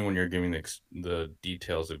know, even when you're giving the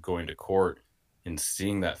details of going to court and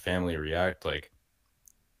seeing that family react, like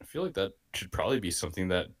I feel like that should probably be something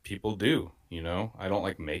that people do. You know, I don't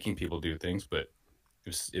like making people do things, but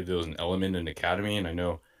if there was an element in academy, and I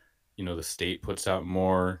know you know the state puts out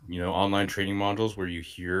more online training modules where you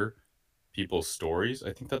hear people's stories,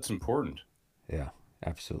 I think that's important. Yeah.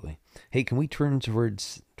 Absolutely. Hey, can we turn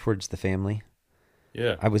towards the family?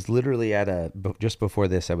 Yeah. I was literally at just before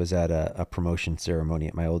this. I was at a promotion ceremony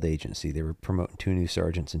at my old agency. They were promoting two new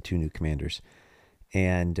sergeants and two new commanders,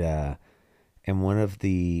 and one of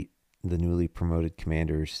the newly promoted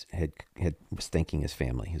commanders had was thanking his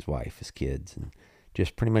family, his wife, his kids, and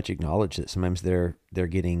just pretty much acknowledged that sometimes they're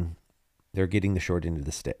getting the short end of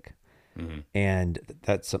the stick. Mm-hmm. And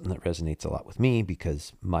that's something that resonates a lot with me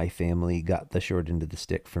because my family got the short end of the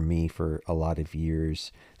stick from me for a lot of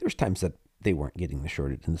years. There's times that they weren't getting the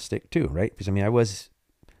short end of the stick too, right? Because I mean, I was,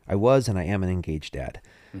 and I am an engaged dad.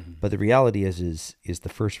 Mm-hmm. But the reality is the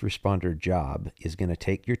first responder job is going to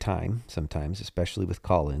take your time sometimes, especially with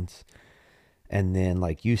call-ins. And then,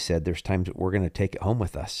 like you said, there's times that we're going to take it home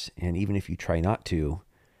with us. And even if you try not to,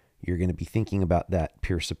 you're going to be thinking about that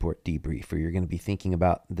peer support debrief, or you're going to be thinking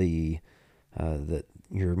about the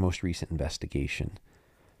your most recent investigation.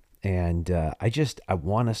 And I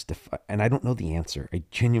want us to, and I don't know the answer. I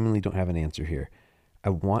genuinely don't have an answer here. I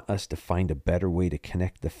want us to find a better way to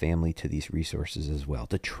connect the family to these resources as well,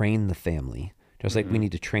 to train the family, just like we Mm-hmm.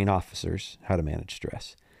 need to train officers how to manage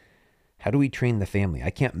stress. How do we train the family?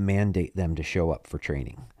 I can't mandate them to show up for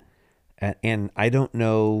training. And I don't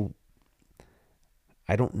know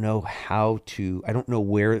how to, I don't know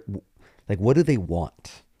where, like, what do they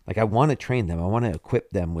want? Like, I want to train them. I want to equip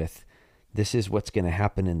them with this is what's going to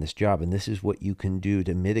happen in this job, and this is what you can do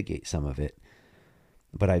to mitigate some of it.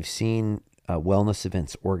 But I've seen wellness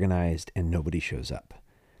events organized and nobody shows up.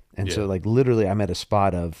 And so, Yeah. like, literally, I'm at a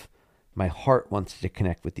spot of my heart wants to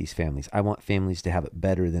connect with these families. I want families to have it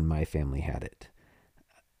better than my family had it.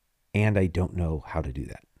 And I don't know how to do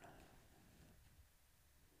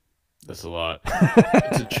That's a lot.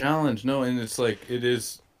 It's a that. challenge. No, and it's like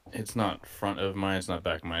it's not front of mind, it's not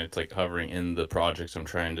back of mind. It's like hovering in the projects I'm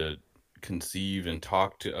trying to conceive and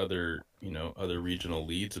talk to other regional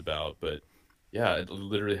leads about. But yeah, I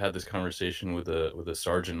literally had this conversation with a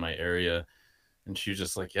sergeant in my area, and she was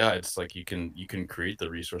just like, yeah, it's like you can create the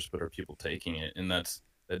resource, but are people taking it? And that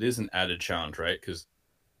is an added challenge, right? Because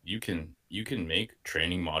you can make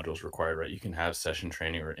training modules required, right? You can have session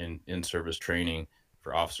training or in service training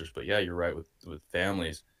for officers, but yeah, you're right, with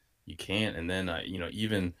families, you can't. And then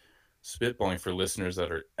even spitballing for listeners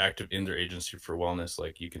that are active in their agency for wellness,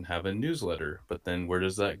 like you can have a newsletter, but then where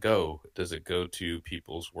does that go? Does it go to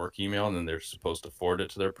people's work email and then they're supposed to forward it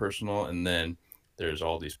to their personal, and then there's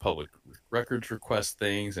all these public records request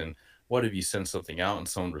things, and what if you send something out and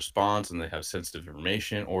someone responds and they have sensitive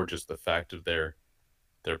information, or just the fact of their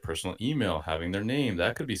personal email having their name,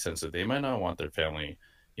 that could be sensitive. They might not want their family,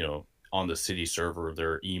 you know, on the city server of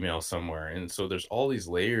their email somewhere. And so there's all these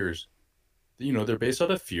layers. They're based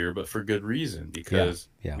out of fear, but for good reason, Yeah, because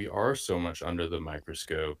yeah, we are so much under the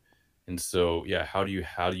microscope. And so, yeah, how do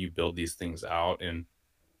you build these things out? And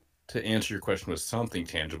to answer your question with something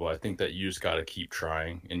tangible, I think that you just got to keep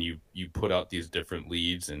trying, and you put out these different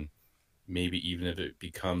leads, and maybe even if it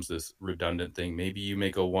becomes this redundant thing, maybe you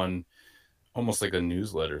make a one, almost like a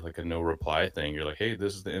newsletter, like a no reply thing. You're like, hey,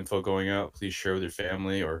 this is the info going out. Please share with your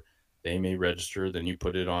family, or they may register. Then you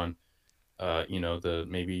put it on, the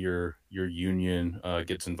maybe your union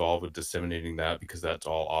gets involved with disseminating that, because that's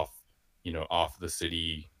all off the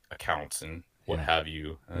city accounts and what yeah, have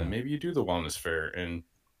you. And yeah, maybe you do the wellness fair, and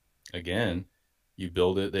again, you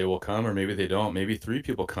build it, they will come, or maybe they don't. Maybe three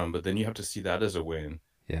people come, but then you have to see that as a win.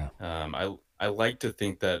 yeah, I like to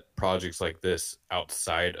think that projects like this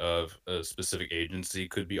outside of a specific agency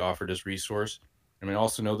could be offered as resource. I mean, I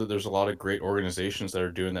also know that there's a lot of great organizations that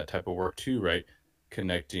are doing that type of work too, right?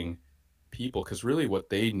 Connecting people, because really what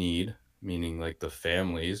they need, meaning like the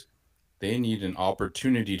families, they need an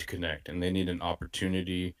opportunity to connect, and they need an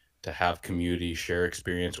opportunity to have community, share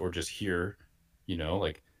experience, or just hear,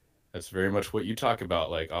 like that's very much what you talk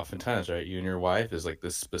about. Like oftentimes, right? You and your wife is like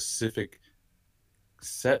this specific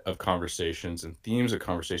set of conversations and themes of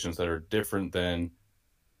conversations that are different than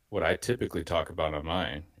what I typically talk about on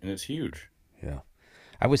mine. And it's huge. Yeah.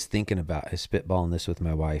 I was thinking about spitballing this with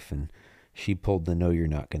my wife, and she pulled the "No, you're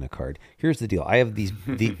not going to" card. Here's the deal: I have these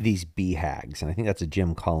BHAGs, and I think that's a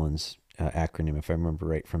Jim Collins acronym, if I remember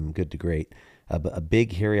right, from Good to Great. A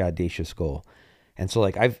big, hairy, audacious goal. And so,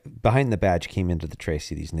 like, I've behind the badge came into the Tri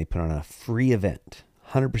Cities, and they put on a free event,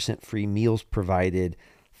 100% free, meals provided,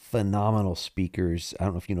 phenomenal speakers. I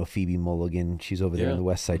don't know if you know Phoebe Mulligan. She's over there on Yeah. the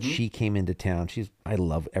West Side. Hmm. She came into town. I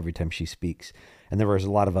love every time she speaks. And there was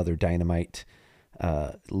a lot of other dynamite.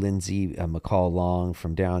 Lindsay McCall Long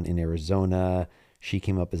from down in Arizona. She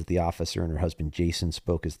came up as the officer, and her husband Jason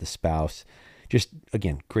spoke as the spouse. Just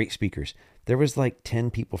again, great speakers. There was like 10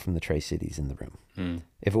 people from the Tri Cities in the room. Mm.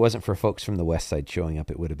 If it wasn't for folks from the West Side showing up,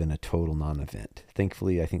 it would have been a total non-event.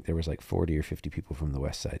 Thankfully, I think there was like 40 or 50 people from the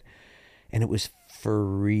West Side, and it was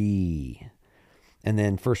free. And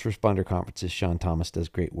then first responder conferences, Sean Thomas does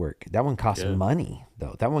great work. That one costs Yeah. money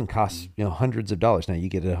though. That one costs, Mm. hundreds of dollars. Now you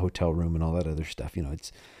get a hotel room and all that other stuff,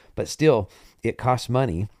 but still it costs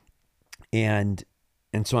money. And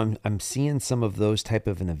so I'm seeing some of those type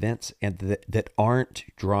of an events and that aren't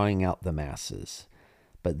drawing out the masses.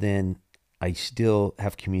 But then I still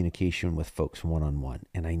have communication with folks one on one,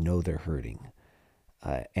 and I know they're hurting.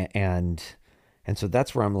 And so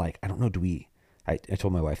that's where I'm like, I don't know. I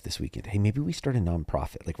told my wife this weekend, hey, maybe we start a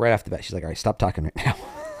nonprofit. Like right off the bat, she's like, all right, stop talking right now.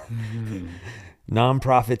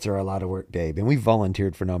 Nonprofits are a lot of work, babe. And we've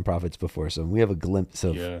volunteered for nonprofits before. So we have a glimpse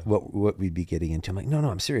of Yeah. what we'd be getting into. I'm like, no,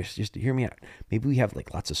 I'm serious. Just hear me out. Maybe we have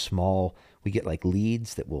like lots of we get like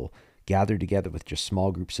leads that will gather together with just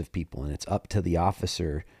small groups of people. And it's up to the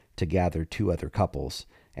officer to gather 2 other couples.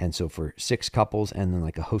 And so for 6 couples and then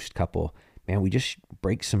like a host couple, man, we just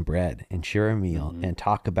break some bread and share a meal Hmm. and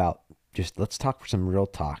talk about let's talk for some real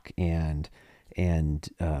talk and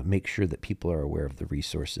make sure that people are aware of the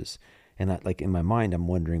resources. And like in my mind, I'm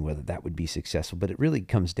wondering whether that would be successful. But it really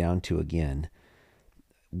comes down to, again,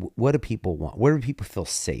 what do people want? Where do people feel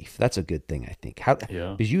safe? That's a good thing, I think.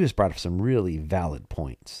 Yeah. Because you just brought up some really valid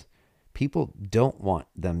points. People don't want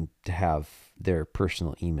them to have their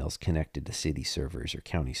personal emails connected to city servers or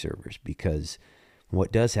county servers, because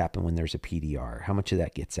what does happen when there's a PDR? How much of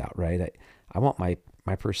that gets out, right? I want my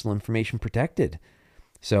personal information protected.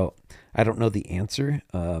 So I don't know the answer,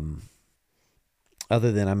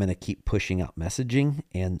 other than I'm going to keep pushing out messaging,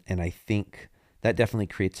 and I think that definitely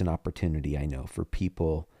creates an opportunity. I know for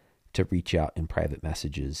people to reach out in private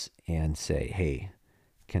messages and say, "Hey,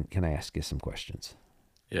 can I ask you some questions?"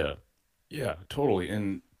 Yeah. Yeah, totally.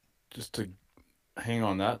 And just to hang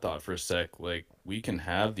on that thought for a sec, like we can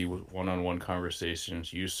have the one-on-one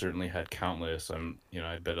conversations. You certainly had countless.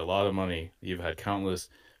 I bet a lot of money. You've had countless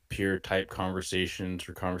peer type conversations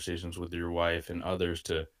or conversations with your wife and others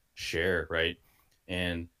to share, right?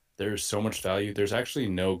 And there's so much value. There's actually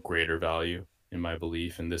no greater value in my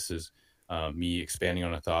belief, and this is me expanding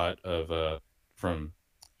on a thought of from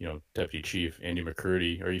Deputy Chief Andy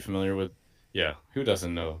McCurdy. Are you familiar with? Yeah, who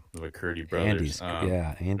doesn't know the McCurdy brothers? Andy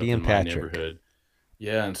Up in and my Patrick. neighborhood.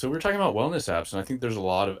 Yeah, and so we're talking about wellness apps, and I think there's a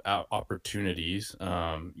lot of opportunities,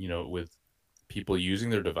 with people using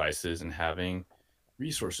their devices and having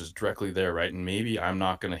resources directly there, right? And maybe I'm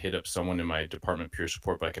not going to hit up someone in my department peer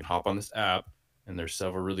support, but I can hop on this app, and there's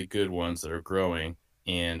several really good ones that are growing,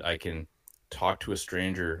 and I can talk to a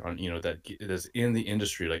stranger on, that's in the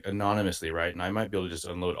industry, like anonymously, right? And I might be able to just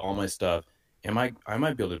unload all my stuff, and I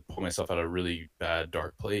might be able to pull myself out of a really bad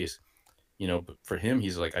dark place. But for him,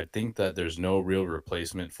 he's like, I think that there's no real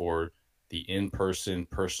replacement for the in-person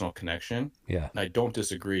personal connection. Yeah. And I don't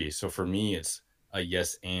disagree. So for me, it's a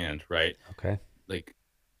yes and, right? Okay. Like,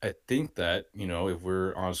 I think that, if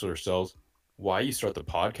we're honest with ourselves, why you start the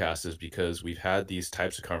podcast is because we've had these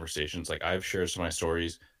types of conversations. Like I've shared some of my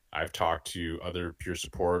stories. I've talked to other peer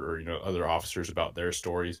support or, other officers about their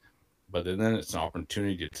stories, but then it's an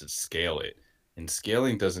opportunity to scale it. And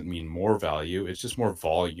scaling doesn't mean more value. It's just more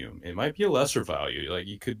volume. It might be a lesser value. Like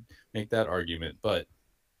you could make that argument, but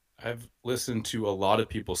I've listened to a lot of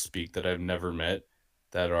people speak that I've never met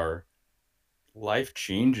that are life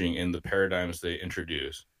changing in the paradigms they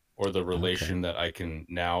introduce or the Okay. relation that I can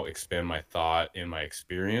now expand my thought and my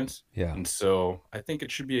experience. Yeah. And so I think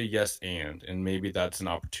it should be a yes and maybe that's an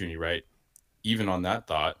opportunity, right? Even on that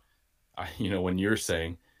thought, when you're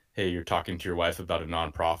saying, hey, you're talking to your wife about a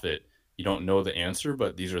nonprofit, you don't know the answer,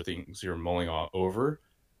 but these are things you're mulling over.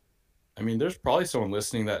 I mean, there's probably someone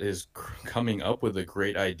listening that is coming up with a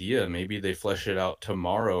great idea. Maybe they flesh it out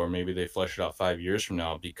tomorrow, or maybe they flesh it out 5 years from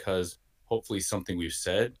now, because hopefully something we've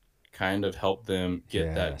said kind of helped them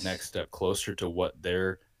get that next Yes. step closer to what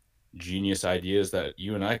their genius ideas that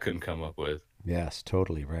you and I couldn't come up with. Yes,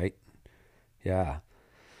 totally, right? Yeah.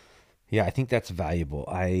 Yeah, I think that's valuable.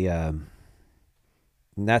 And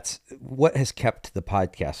that's what has kept the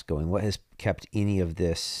podcast going. What has kept any of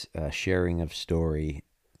this sharing of story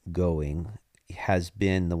going has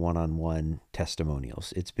been the one-on-one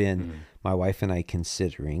testimonials. It's been Mm, my wife and I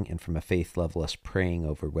considering, and from a faith level, us praying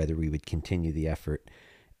over whether we would continue the effort,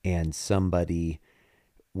 and somebody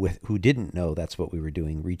with who didn't know that's what we were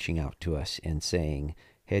doing reaching out to us and saying,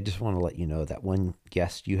 "Hey, I just want to let you know that one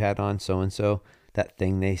guest you had on, so and so, that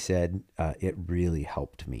thing they said, it really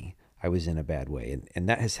helped me. I was in a bad way," and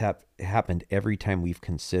that has happened every time we've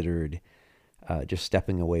considered just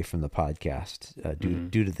stepping away from the podcast mm,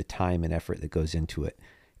 due to the time and effort that goes into it,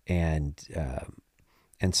 and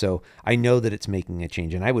and so I know that it's making a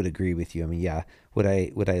change, and I would agree with you. I mean, yeah, would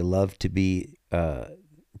I love to be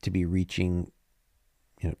reaching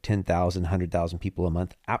 10,000, 100,000 people a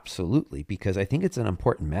month? Absolutely, because I think it's an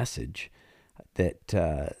important message that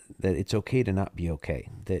it's okay to not be okay.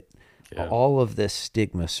 That yeah. all of this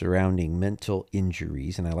stigma surrounding mental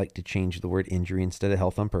injuries, and I like to change the word injury instead of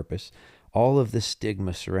health on purpose. All of this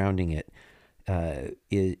stigma surrounding it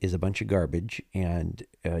is a bunch of garbage. And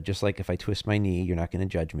just like if I twist my knee, you're not going to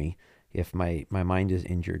judge me. If my mind is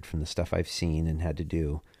injured from the stuff I've seen and had to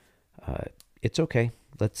do, uh, it's okay.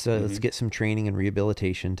 Let's Hmm. get some training and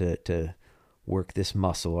rehabilitation to work this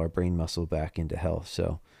muscle, our brain muscle, back into health.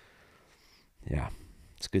 So yeah,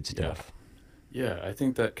 it's good Yeah. stuff. Yeah. I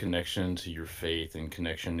think that connection to your faith and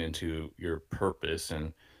connection into your purpose,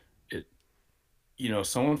 and it,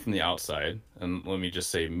 someone from the outside, and let me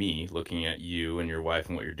just say me, looking at you and your wife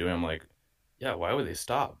and what you're doing, I'm like, yeah, why would they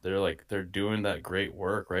stop? They're doing that great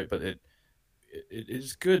work, right? But it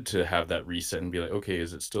is good to have that reset and be like, okay,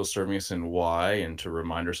 is it still serving us, and why? And to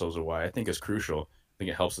remind ourselves of why, I think is crucial. I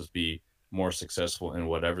think it helps us be more successful in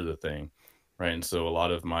whatever the thing, right? And so a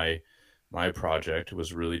lot of my project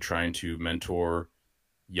was really trying to mentor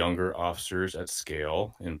younger officers at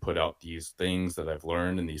scale and put out these things that I've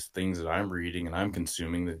learned and these things that I'm reading and I'm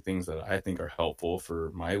consuming, the things that I think are helpful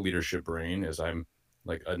for my leadership brain as I'm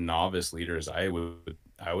like a novice leader, as I would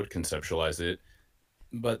conceptualize it.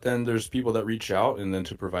 But then there's people that reach out, and then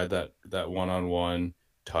to provide that one-on-one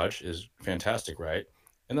touch is fantastic, right?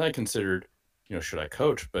 And then I considered, should I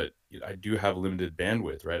coach? But I do have limited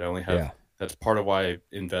bandwidth, right? I only have Yeah, That's part of why I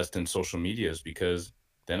invest in social media, is because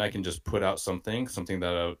then I can just put out something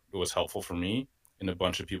that was helpful for me, and a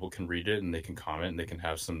bunch of people can read it and they can comment and they can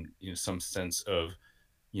have some sense of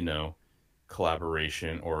you know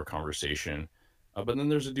collaboration or conversation. But then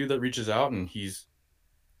there's a dude that reaches out, and he's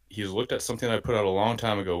looked at something I put out a long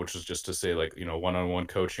time ago, which was just to say, like, one-on-one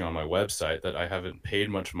coaching on my website that I haven't paid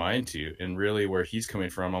much mind to. And really where he's coming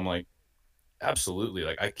from, I'm like, absolutely,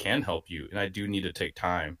 like, I can help you, and I do need to take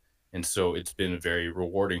time. And so it's been very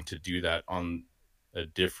rewarding to do that on a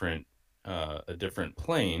different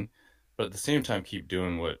plane, but at the same time keep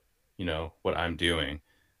doing what I'm doing.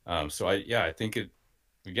 So I think it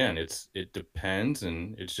depends,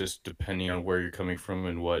 and it's just depending on where you're coming from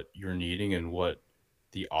and what you're needing and what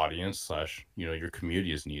the audience slash your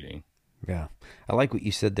community is needing. yeah. I like what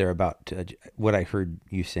you said there about what I heard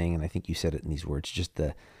you saying, and I think you said it in these words. Just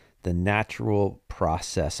the natural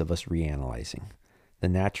process of us reanalyzing, the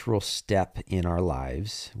natural step in our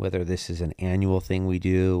lives, whether this is an annual thing we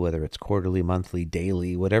do, whether it's quarterly, monthly,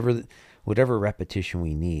 daily, whatever repetition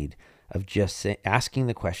we need, of just asking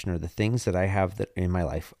the question: are the things that I have that in my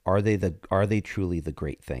life, are they truly the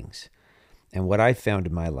great things? And what I found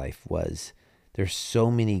in my life was there's so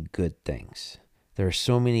many good things. There are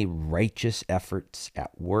so many righteous efforts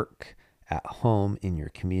at work, at home, in your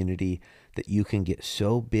community, that you can get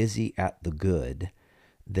so busy at the good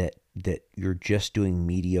that you're just doing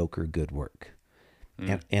mediocre good work.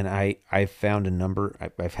 Mm, And I found a number.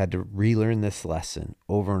 I've had to relearn this lesson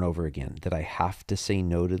over and over again, that I have to say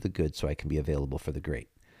no to the good so I can be available for the great.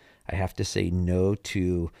 I have to say no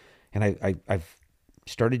to, and I've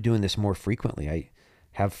started doing this more frequently. I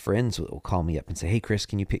have friends that will call me up and say, "Hey, Chris,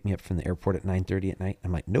 can you pick me up from the airport at 9:30 at night?"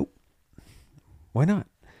 I'm like, "Nope, why not?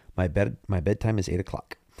 My bedtime is 8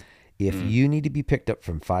 o'clock. If mm, you need to be picked up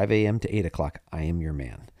from 5 a.m. to 8 o'clock, I am your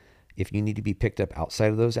man. If you need to be picked up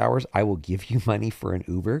outside of those hours, I will give you money for an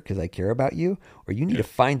Uber because I care about you, or you need to yeah.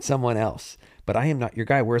 find someone else. But I am not your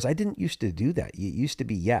guy." Whereas I didn't used to do that. It used to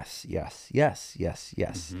be yes, yes, yes, yes,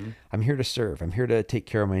 yes. Hmm. I'm here to serve. I'm here to take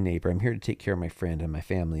care of my neighbor. I'm here to take care of my friend and my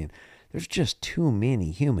family. And there's just too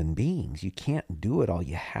many human beings. You can't do it all.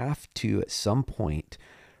 You have to at some point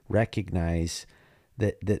recognize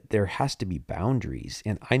that there has to be boundaries.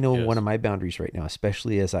 And I know one of Yes. my boundaries right now,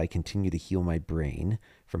 especially as I continue to heal my brain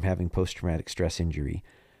from having post traumatic stress injury,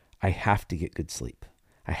 I have to get good sleep.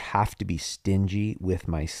 I have to be stingy with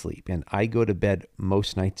my sleep. And I go to bed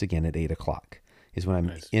most nights again at 8 o'clock is when I'm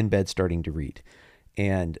Nice. in bed starting to read.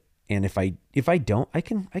 And and if I don't, I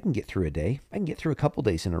can get through a day. I can get through a couple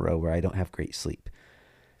days in a row where I don't have great sleep.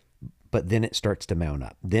 But then it starts to mount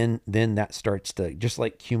up. Then that starts to, just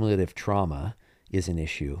like cumulative trauma is an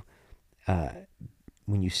issue. Uh,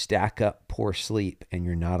 when you stack up poor sleep and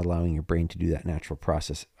you're not allowing your brain to do that natural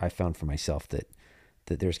process, I found for myself that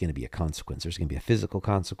there's going to be a consequence. There's going to be a physical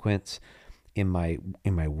consequence in my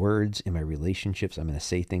words, in my relationships. I'm going to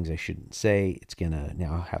say things I shouldn't say. It's going to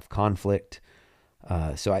now have conflict.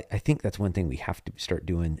 So I think that's one thing we have to start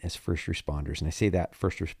doing as first responders. And I say that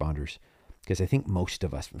first responders because I think most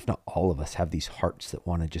of us, if not all of us, have these hearts that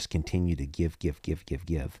want to just continue to give, give, give, give,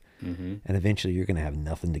 give. Mm-hmm. And eventually you're going to have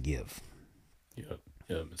nothing to give. Yeah,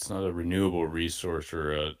 yeah. It's not a renewable resource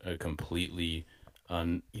or a completely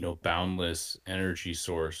boundless energy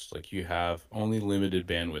source. Like you have only limited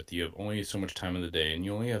bandwidth. You have only so much time in the day, and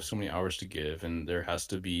you only have so many hours to give. And there has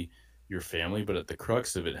to be your family, but at the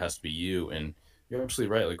crux of it has to be you. And you're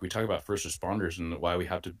absolutely right. Like we talk about first responders and why we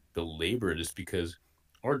have to belabor it is because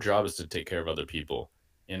our job is to take care of other people,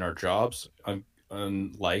 and our jobs,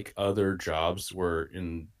 unlike other jobs, were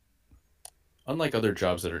in unlike other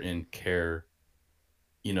jobs that are in care,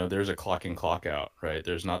 there's a clock in, clock out, right?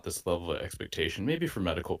 There's not this level of expectation, maybe for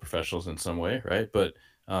medical professionals in some way, right? But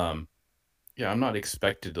um, yeah, I'm not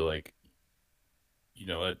expected to like,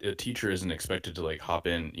 a teacher isn't expected to like hop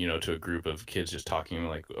in, to a group of kids just talking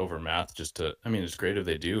like over math just to, I mean, it's great if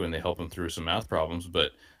they do and they help them through some math problems,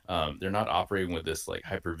 but they're not operating with this like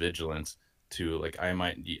hypervigilance to like, I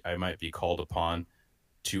might be called upon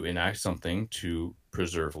to enact something to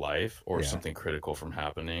preserve life or Yeah. something critical from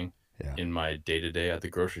happening Yeah. in my day to day at the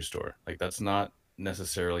grocery store. Like that's not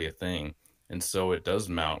necessarily a thing. And so it does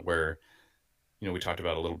mount where, we talked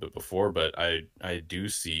about a little bit before, but I do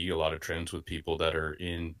see a lot of trends with people that are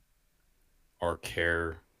in our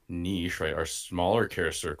care niche, right? Our smaller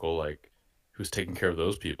care circle, like who's taking care of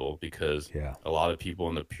those people because Yeah. a lot of people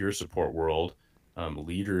in the peer support world,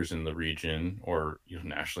 leaders in the region or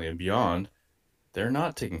nationally and beyond, they're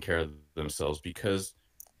not taking care of themselves because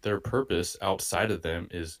their purpose outside of them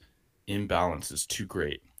is imbalance is too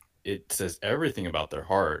great. It says everything about their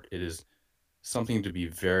heart. It is something to be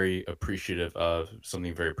very appreciative of,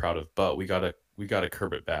 something very proud of, but we gotta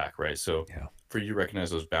curb it back, right? So Yeah. for you to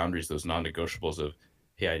recognize those boundaries, those non-negotiables of,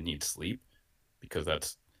 hey, I need sleep because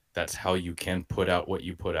that's how you can put out what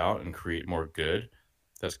you put out and create more good.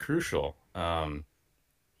 That's crucial.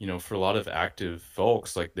 For a lot of active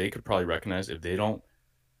folks, like they could probably recognize if they don't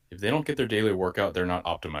get their daily workout, they're not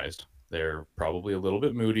optimized. They're probably a little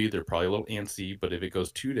bit moody. They're probably a little antsy. But if it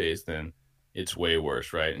goes 2 days, then it's way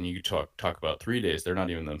worse, right? And you talk about 3 days, they're not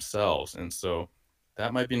even themselves. And so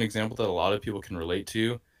that might be an example that a lot of people can relate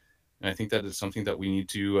to. And I think that is something that we need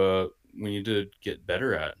to get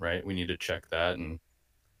better at, right? We need to check that and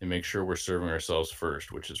make sure we're serving ourselves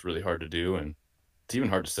first, which is really hard to do, and it's even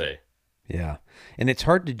hard to say. Yeah. And it's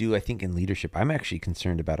hard to do, I think, in leadership. I'm actually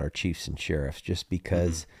concerned about our chiefs and sheriffs just Mm-hmm.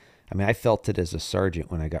 because, I mean, I felt it as a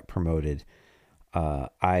sergeant when I got promoted. Uh,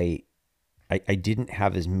 I, I didn't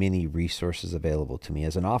have as many resources available to me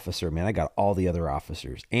as an officer. Man, I got all the other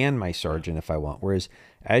officers and my Yeah. sergeant if I want. Whereas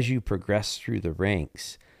as you progress through the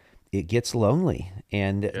ranks, it gets lonely.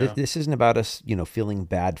 And Yeah. this isn't about us, feeling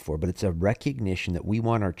bad for, but it's a recognition that we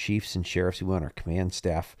want our chiefs and sheriffs, we want our command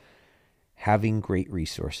staff having great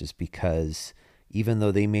resources because even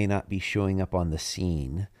though they may not be showing up on the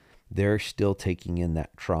scene, they're still taking in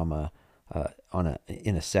that trauma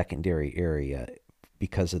in a secondary area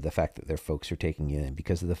because of the fact that their folks are taking it in,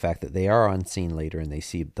 because of the fact that they are on scene later and they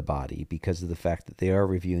see the body, because of the fact that they are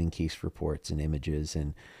reviewing case reports and images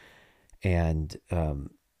and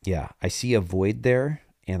yeah, I see a void there,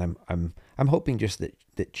 and I'm hoping just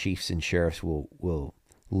that chiefs and sheriffs will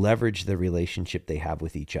leverage the relationship they have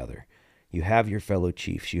with each other. You have your fellow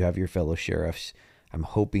chiefs, you have your fellow sheriffs. I'm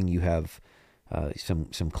hoping you have some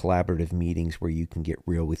collaborative meetings where you can get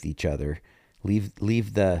real with each other.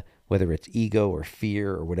 Leave the whether it's ego or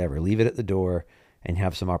fear or whatever. Leave it at the door and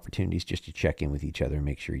have some opportunities just to check in with each other and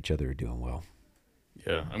make sure each other are doing well.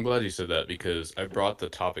 Yeah, I'm glad you said that because I brought the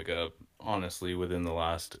topic up honestly within the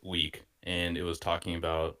last week, and it was talking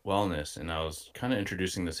about wellness, and I was kind of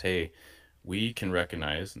introducing this, hey, we can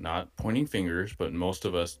recognize, not pointing fingers, but most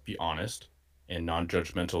of us be honest and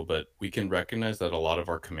non-judgmental, but we can recognize that a lot of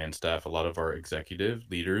our command staff, a lot of our executive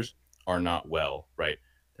leaders are not well, right?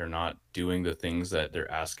 They're not doing the things that they're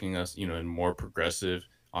asking us, and more progressive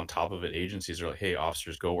on top of it agencies are like, hey,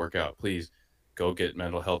 officers, go work out, please go get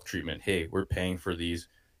mental health treatment. Hey, we're paying for these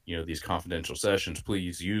confidential sessions,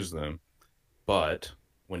 please use them. But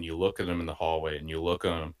when you look at them in the hallway and you look at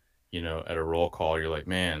them, at a roll call, you're like,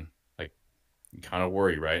 man, like, you kind of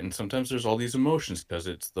worry, right? And sometimes there's all these emotions because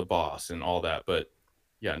it's the boss and all that. But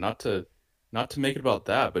yeah, not to make it about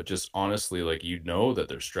that, but just honestly, like, that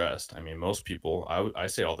they're stressed. I mean, most people, I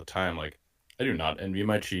say all the time, like, I do not envy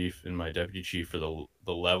my chief and my deputy chief for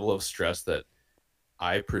the level of stress that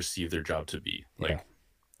I perceive their job to be. Yeah. Like,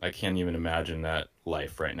 I can't even imagine that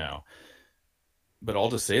life right now. But all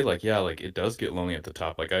to say, like, yeah, like, it does get lonely at the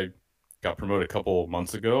top. Like, I got promoted a couple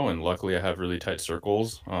months ago, and luckily I have really tight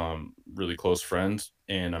circles, really close friends,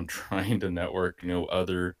 and I'm trying to network,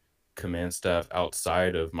 other command staff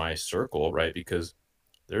outside of my circle, right? Because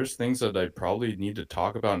there's things that I probably need to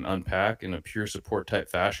talk about and unpack in a peer support type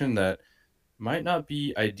fashion that might not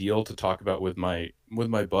be ideal to talk about with my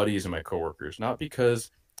buddies and my coworkers. Not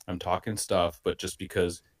because I'm talking stuff, but just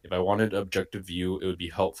because if I wanted objective view, it would be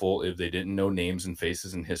helpful if they didn't know names and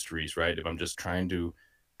faces and histories, right? If I'm just trying to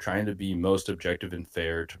be most objective and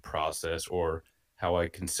fair to process or how I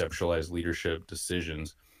conceptualize leadership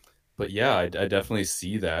decisions. But yeah, I definitely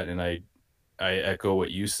see that, and I echo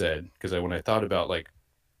what you said because when I thought about like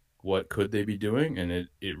what could they be doing, and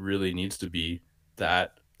it really needs to be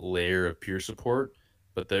that layer of peer support,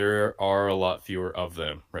 but there are a lot fewer of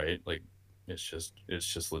them, right? Like, it's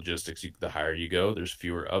just logistics. The higher you go, there's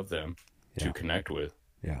fewer of them to Yeah. connect with.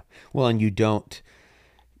 Yeah. Well, and you don't,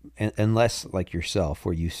 unless like yourself,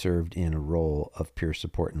 where you served in a role of peer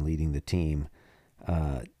support and leading the team.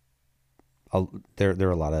 Uh, there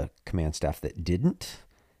are a lot of command staff that didn't,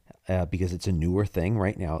 because it's a newer thing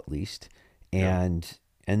right now, at least. Yeah.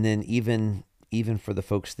 And then even for the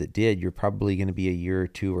folks that did, you're probably going to be a year or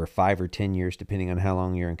two or 5 or 10 years, depending on how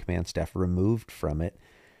long you're in command staff, removed from it.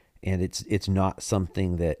 And it's not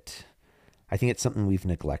something that I think it's something we've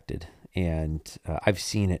neglected. And I've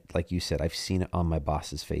seen it, like you said, I've seen it on my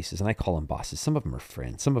bosses' faces, and I call them bosses. Some of them are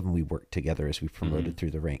friends. Some of them we work together as we promoted Hmm.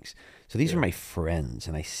 through the ranks. So these are Yeah. my friends,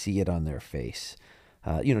 and I see it on their face.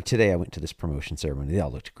 Today I went to this promotion ceremony. They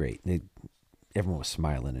all looked great. Everyone was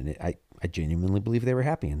smiling, and I genuinely believe they were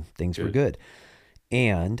happy and things were Good. good.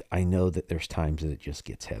 And I know that there's times that it just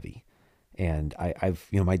gets heavy. And I've,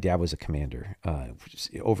 my dad was a commander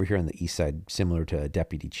over here on the east side, similar to a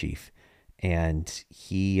deputy chief. And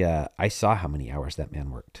I saw how many hours that man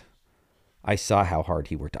worked. I saw how hard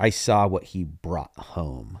he worked. I saw what he brought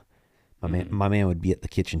home. Hmm. My man would be at the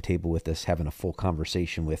kitchen table with us, having a full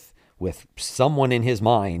conversation with someone in his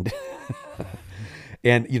mind.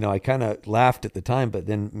 And I kind of laughed at the time, but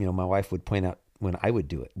then my wife would point out when I would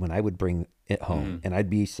do it, when I would bring it home, Hmm. and I'd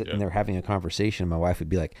be sitting Yep. there having a conversation. And my wife would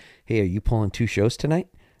be like, "Hey, are you pulling two shows tonight?"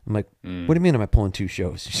 I'm like, "What Mm. do you mean? Am I pulling two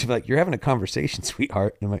shows?" She's like, "You're having a conversation,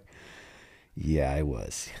 sweetheart." And I'm like, "Yeah, I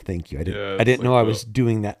was. Thank you. I didn't. Yeah, I it's didn't know like I the was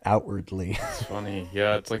doing that outwardly." it's funny.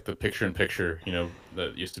 Yeah, it's like the picture in picture,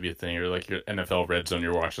 that used to be a thing. Or like your NFL red zone,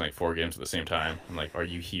 you're watching like four games at the same time. I'm like, are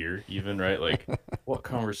you here even, right? Like, what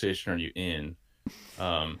conversation are you in?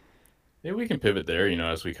 Um, Maybe we can pivot there,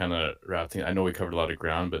 as we kind of wrap things. I know we covered a lot of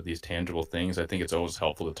ground, but these tangible things, I think it's always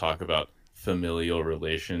helpful to talk about familial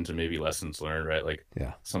relations and maybe lessons learned, right? Like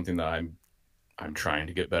Yeah. something that I'm trying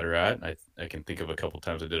to get better at. I can think of a couple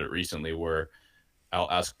times I did it recently where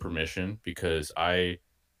I'll ask permission because my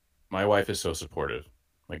wife is so supportive.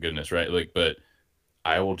 My goodness, right? Like, but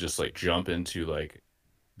I will just like jump into like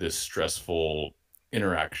this stressful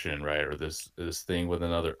interaction, right? Or this thing with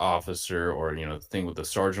another officer, or the thing with the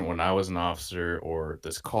sergeant when I was an officer, or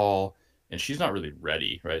this call, and she's not really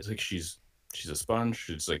ready, right? It's like she's a sponge.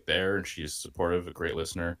 She's like there, and she's supportive, a great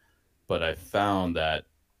listener. But I found that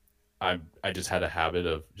I just had a habit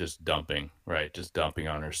of just dumping, right? Just dumping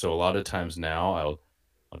on her. So a lot of times now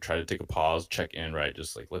I'll try to take a pause, check in, right?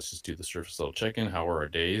 Just like let's just do the surface level check in. How are our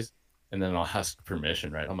days? And then I'll ask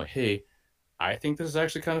permission, right? I'm like, hey, I think this is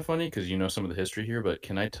actually kind of funny because you know some of the history here, but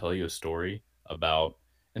can I tell you a story about?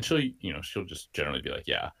 And she'll just generally be like,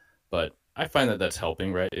 yeah. But I find that that's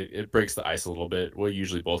helping, right? It breaks the ice a little bit. We'll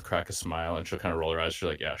usually both crack a smile, and she'll kind of roll her eyes. She's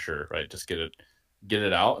like, yeah, sure, right? Just get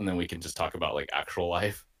it out, and then we can just talk about like actual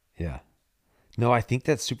life. Yeah. No, I think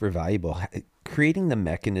that's super valuable. Creating the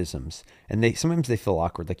mechanisms, and they sometimes they feel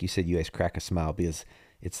awkward, like you said. You guys crack a smile because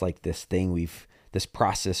it's like this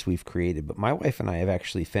process we've created. But my wife and I have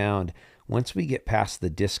actually found once we get past the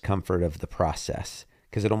discomfort of the process,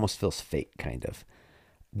 because it almost feels fake, kind of.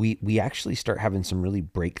 we actually start having some really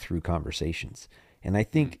breakthrough conversations. And I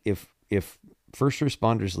Mm. think if first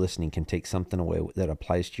responders listening can take something away that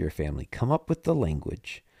applies to your family, come up with the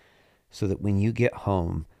language so that when you get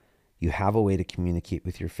home, you have a way to communicate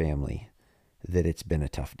with your family that it's been a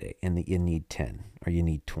tough day and that you need 10 or you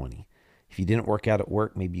need 20. If you didn't work out at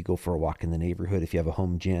work, maybe you go for a walk in the neighborhood. If you have a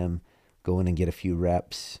home gym, go in and get a few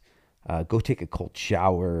reps. Go take a cold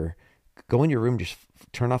shower. Go in your room, just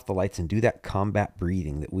turn off the lights and do that combat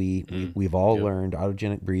breathing that Mm. we've all Yep. learned,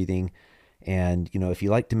 autogenic breathing. And, if you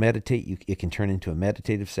like to meditate, it can turn into a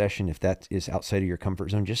meditative session. If that is outside of your comfort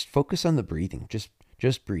zone, just focus on the breathing.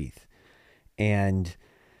 Just breathe. And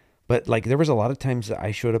but like there was a lot of times that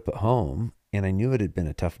I showed up at home and I knew it had been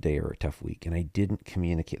a tough day or a tough week and I didn't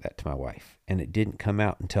communicate that to my wife. And it didn't come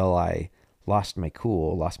out until I lost my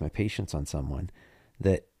cool, lost my patience on someone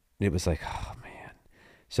that it was like, oh man.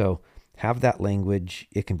 So have that language.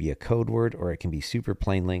 It can be a code word or it can be super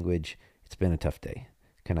plain language. It's been a tough day.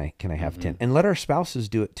 Can I have Mm-hmm. 10? And let our spouses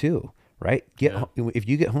do it too, right? Yeah. If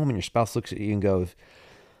you get home and your spouse looks at you and goes,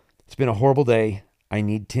 it's been a horrible day. I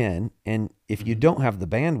need 10. And if you Mm-hmm. don't have the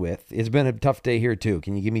bandwidth, it's been a tough day here too.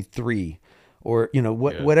 Can you give me 3? Or, Yeah.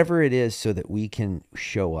 whatever it is so that we can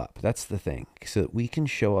show up. That's the thing. So that we can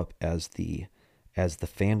show up as the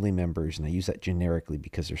family members, and I use that generically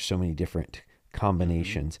because there's so many different Mm-hmm.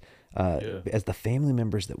 combinations, Yeah. as the family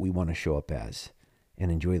members that we want to show up as and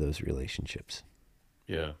enjoy those relationships.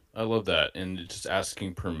 Yeah, I love that. And just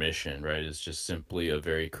asking permission, right, is just simply a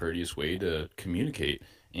very courteous way to communicate.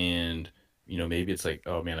 And, maybe it's like,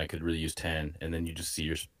 oh man, I could really use 10. And then you just see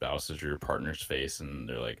your spouse's or your partner's face and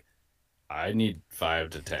they're like, I need 5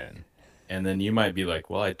 to 10. And then you might be like,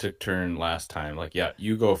 well, I took turn last time. Like, yeah,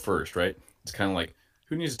 you go first, right? It's kind of like,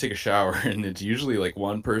 who needs to take a shower? And it's usually like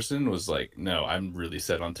one person was like, no, I'm really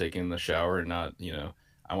set on taking the shower and not,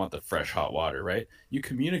 I want the fresh hot water, right? You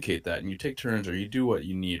communicate that and you take turns or you do what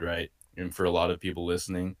you need, right? And for a lot of people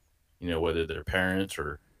listening, whether they're parents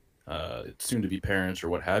or soon to be parents or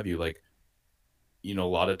what have you, like, a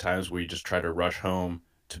lot of times we just try to rush home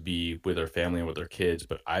to be with our family and with our kids.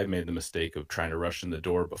 But I've made the mistake of trying to rush in the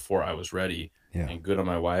door before I was ready. Yeah. And good on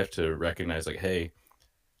my wife to recognize, like, hey,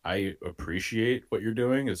 I appreciate what you're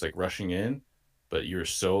doing. It's like rushing in, but you're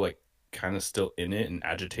so like kind of still in it and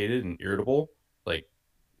agitated and irritable. Like,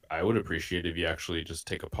 I would appreciate if you actually just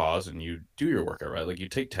take a pause and you do your workout, right? Like you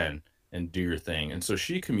take 10 and do your thing. And so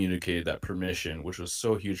she communicated that permission, which was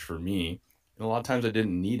so huge for me. And a lot of times I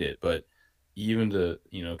didn't need it, but even to,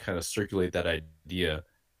 kind of circulate that idea,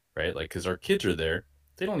 right? Like, cause our kids are there.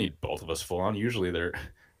 They don't need both of us full on. Usually they're,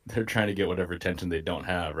 they're trying to get whatever attention they don't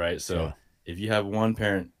have, right? So Yeah. if you have one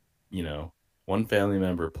parent, you know, one family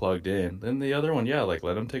member plugged in, then the other one, yeah, like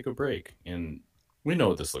let them take a break. And we know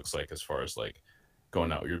what this looks like as far as like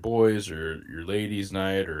going out with your boys or your ladies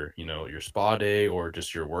night or your spa day or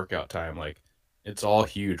just your workout time, like it's all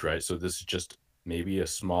huge, right? So this is just maybe a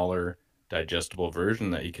smaller digestible version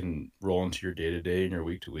that you can roll into your day to day and your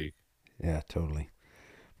week to week. Yeah, totally.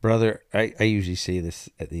 Brother, I usually say this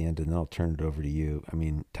at the end and then I'll turn it over to you. I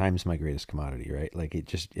mean, time's my greatest commodity, right? Like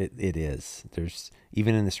it is. There's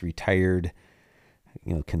even in this retired,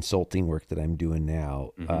 consulting work that I'm doing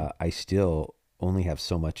now, Mm-hmm. I still only have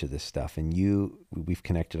so much of this stuff. And we've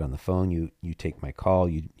connected on the phone. You take my call.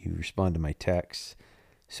 You respond to my texts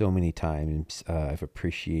so many times. I've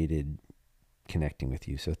appreciated connecting with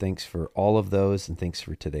you. So thanks for all of those, and thanks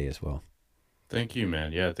for today as well. Thank you,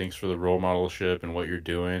 man. Yeah, thanks for the role modelship and what you're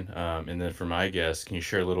doing. And then for my guests, can you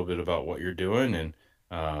share a little bit about what you're doing? And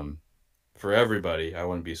um, for everybody, I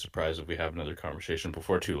wouldn't be surprised if we have another conversation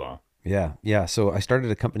before too long. Yeah, yeah. So I started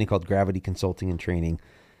a company called Gravity Consulting and Training,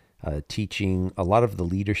 teaching a lot of the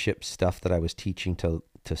leadership stuff that I was teaching to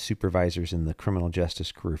supervisors in the criminal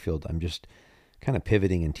justice career field. I'm just kind of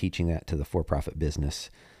pivoting and teaching that to the for-profit business.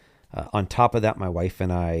 On top of that, my wife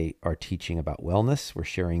and I are teaching about wellness. We're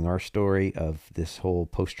sharing our story of this whole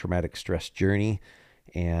post-traumatic stress journey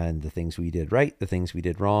and the things we did right, the things we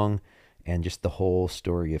did wrong, and just the whole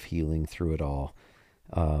story of healing through it all.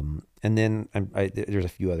 And then there's a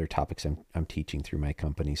few other topics I'm teaching through my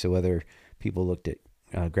company. So whether people looked at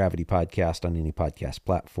Gravity Podcast on any podcast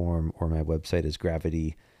platform or my website is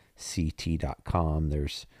gravityct.com,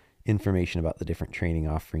 there's information about the different training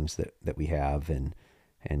offerings that we have and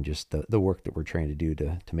just the work that we're trying to do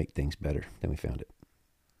to make things better than we found it.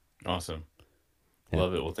 Awesome. Yeah.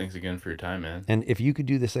 Love it. Well, thanks again for your time, man. And if you could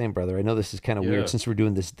do the same, brother, I know this is kind of weird Yeah. since we're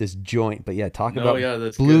doing this joint, but yeah, talk No, about yeah,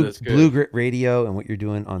 that's good. Blue That's Blue good. Grit Radio and what you're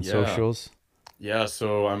doing on Yeah. socials. Yeah,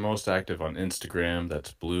 so I'm most active on Instagram.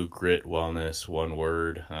 That's Blue Grit Wellness, one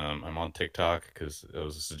word. I'm on TikTok because it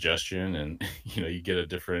was a suggestion, and you get a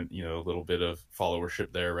different, little bit of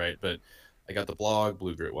followership there, right? But I got the blog,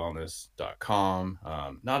 bluegritwellness.com.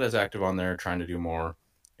 Not as active on there, trying to do more.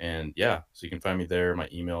 And yeah, so you can find me there. My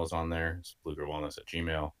email is on there. It's bluegritwellness at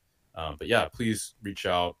Gmail. But yeah, please reach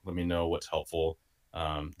out. Let me know what's helpful.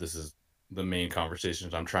 This is the main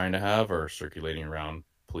conversations I'm trying to have are circulating around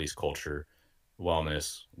police culture,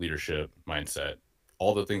 wellness, leadership, mindset,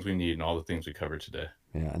 all the things we need and all the things we covered today.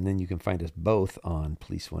 Yeah, and then you can find us both on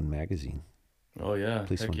Police One Magazine, Oh yeah, heck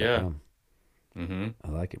yeah. policeone.com. Mm-hmm. I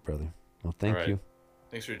like it, brother. Well, All thank right. you.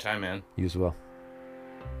 Thanks for your time, man. You as well.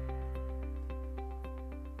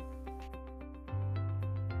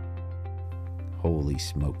 Holy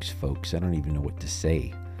smokes, folks. I don't even know what to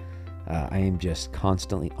say. I am just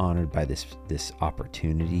constantly honored by this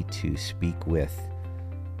opportunity to speak with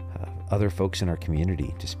other folks in our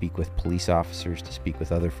community, to speak with police officers, to speak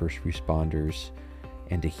with other first responders,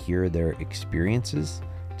 and to hear their experiences,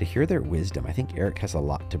 to hear their wisdom. I think Eric has a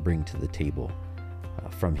lot to bring to the table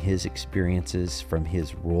from his experiences, from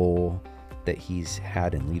his role that he's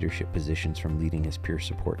had in leadership positions, from leading his peer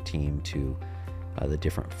support team to the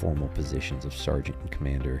different formal positions of sergeant and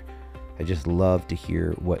commander. I just love to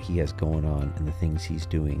hear what he has going on and the things he's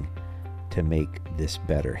doing to make this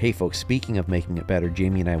better. Hey folks, speaking of making it better,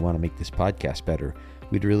 Jamie and I want to make this podcast better.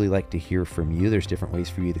 We'd really like to hear from you. There's different ways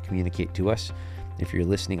for you to communicate to us. If you're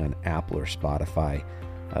listening on Apple or Spotify,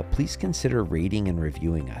 please consider rating and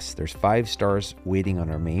reviewing us. There's 5 stars waiting on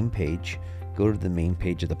our main page. Go to the main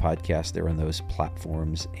page of the podcast there on those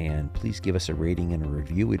platforms, and please give us a rating and a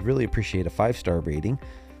review. We'd really appreciate a 5-star rating.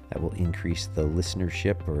 That will increase the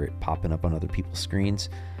listenership or it popping up on other people's screens.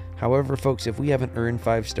 However, folks, if we haven't earned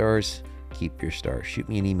 5 stars, keep your stars. Shoot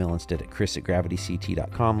me an email instead at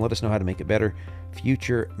chris@gravityct.com. Let us know how to make it better.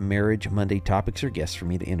 Future Marriage Monday topics or guests for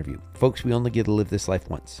me to interview. Folks, we only get to live this life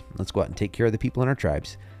once. Let's go out and take care of the people in our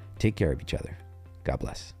tribes. Take care of each other. God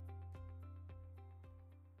bless.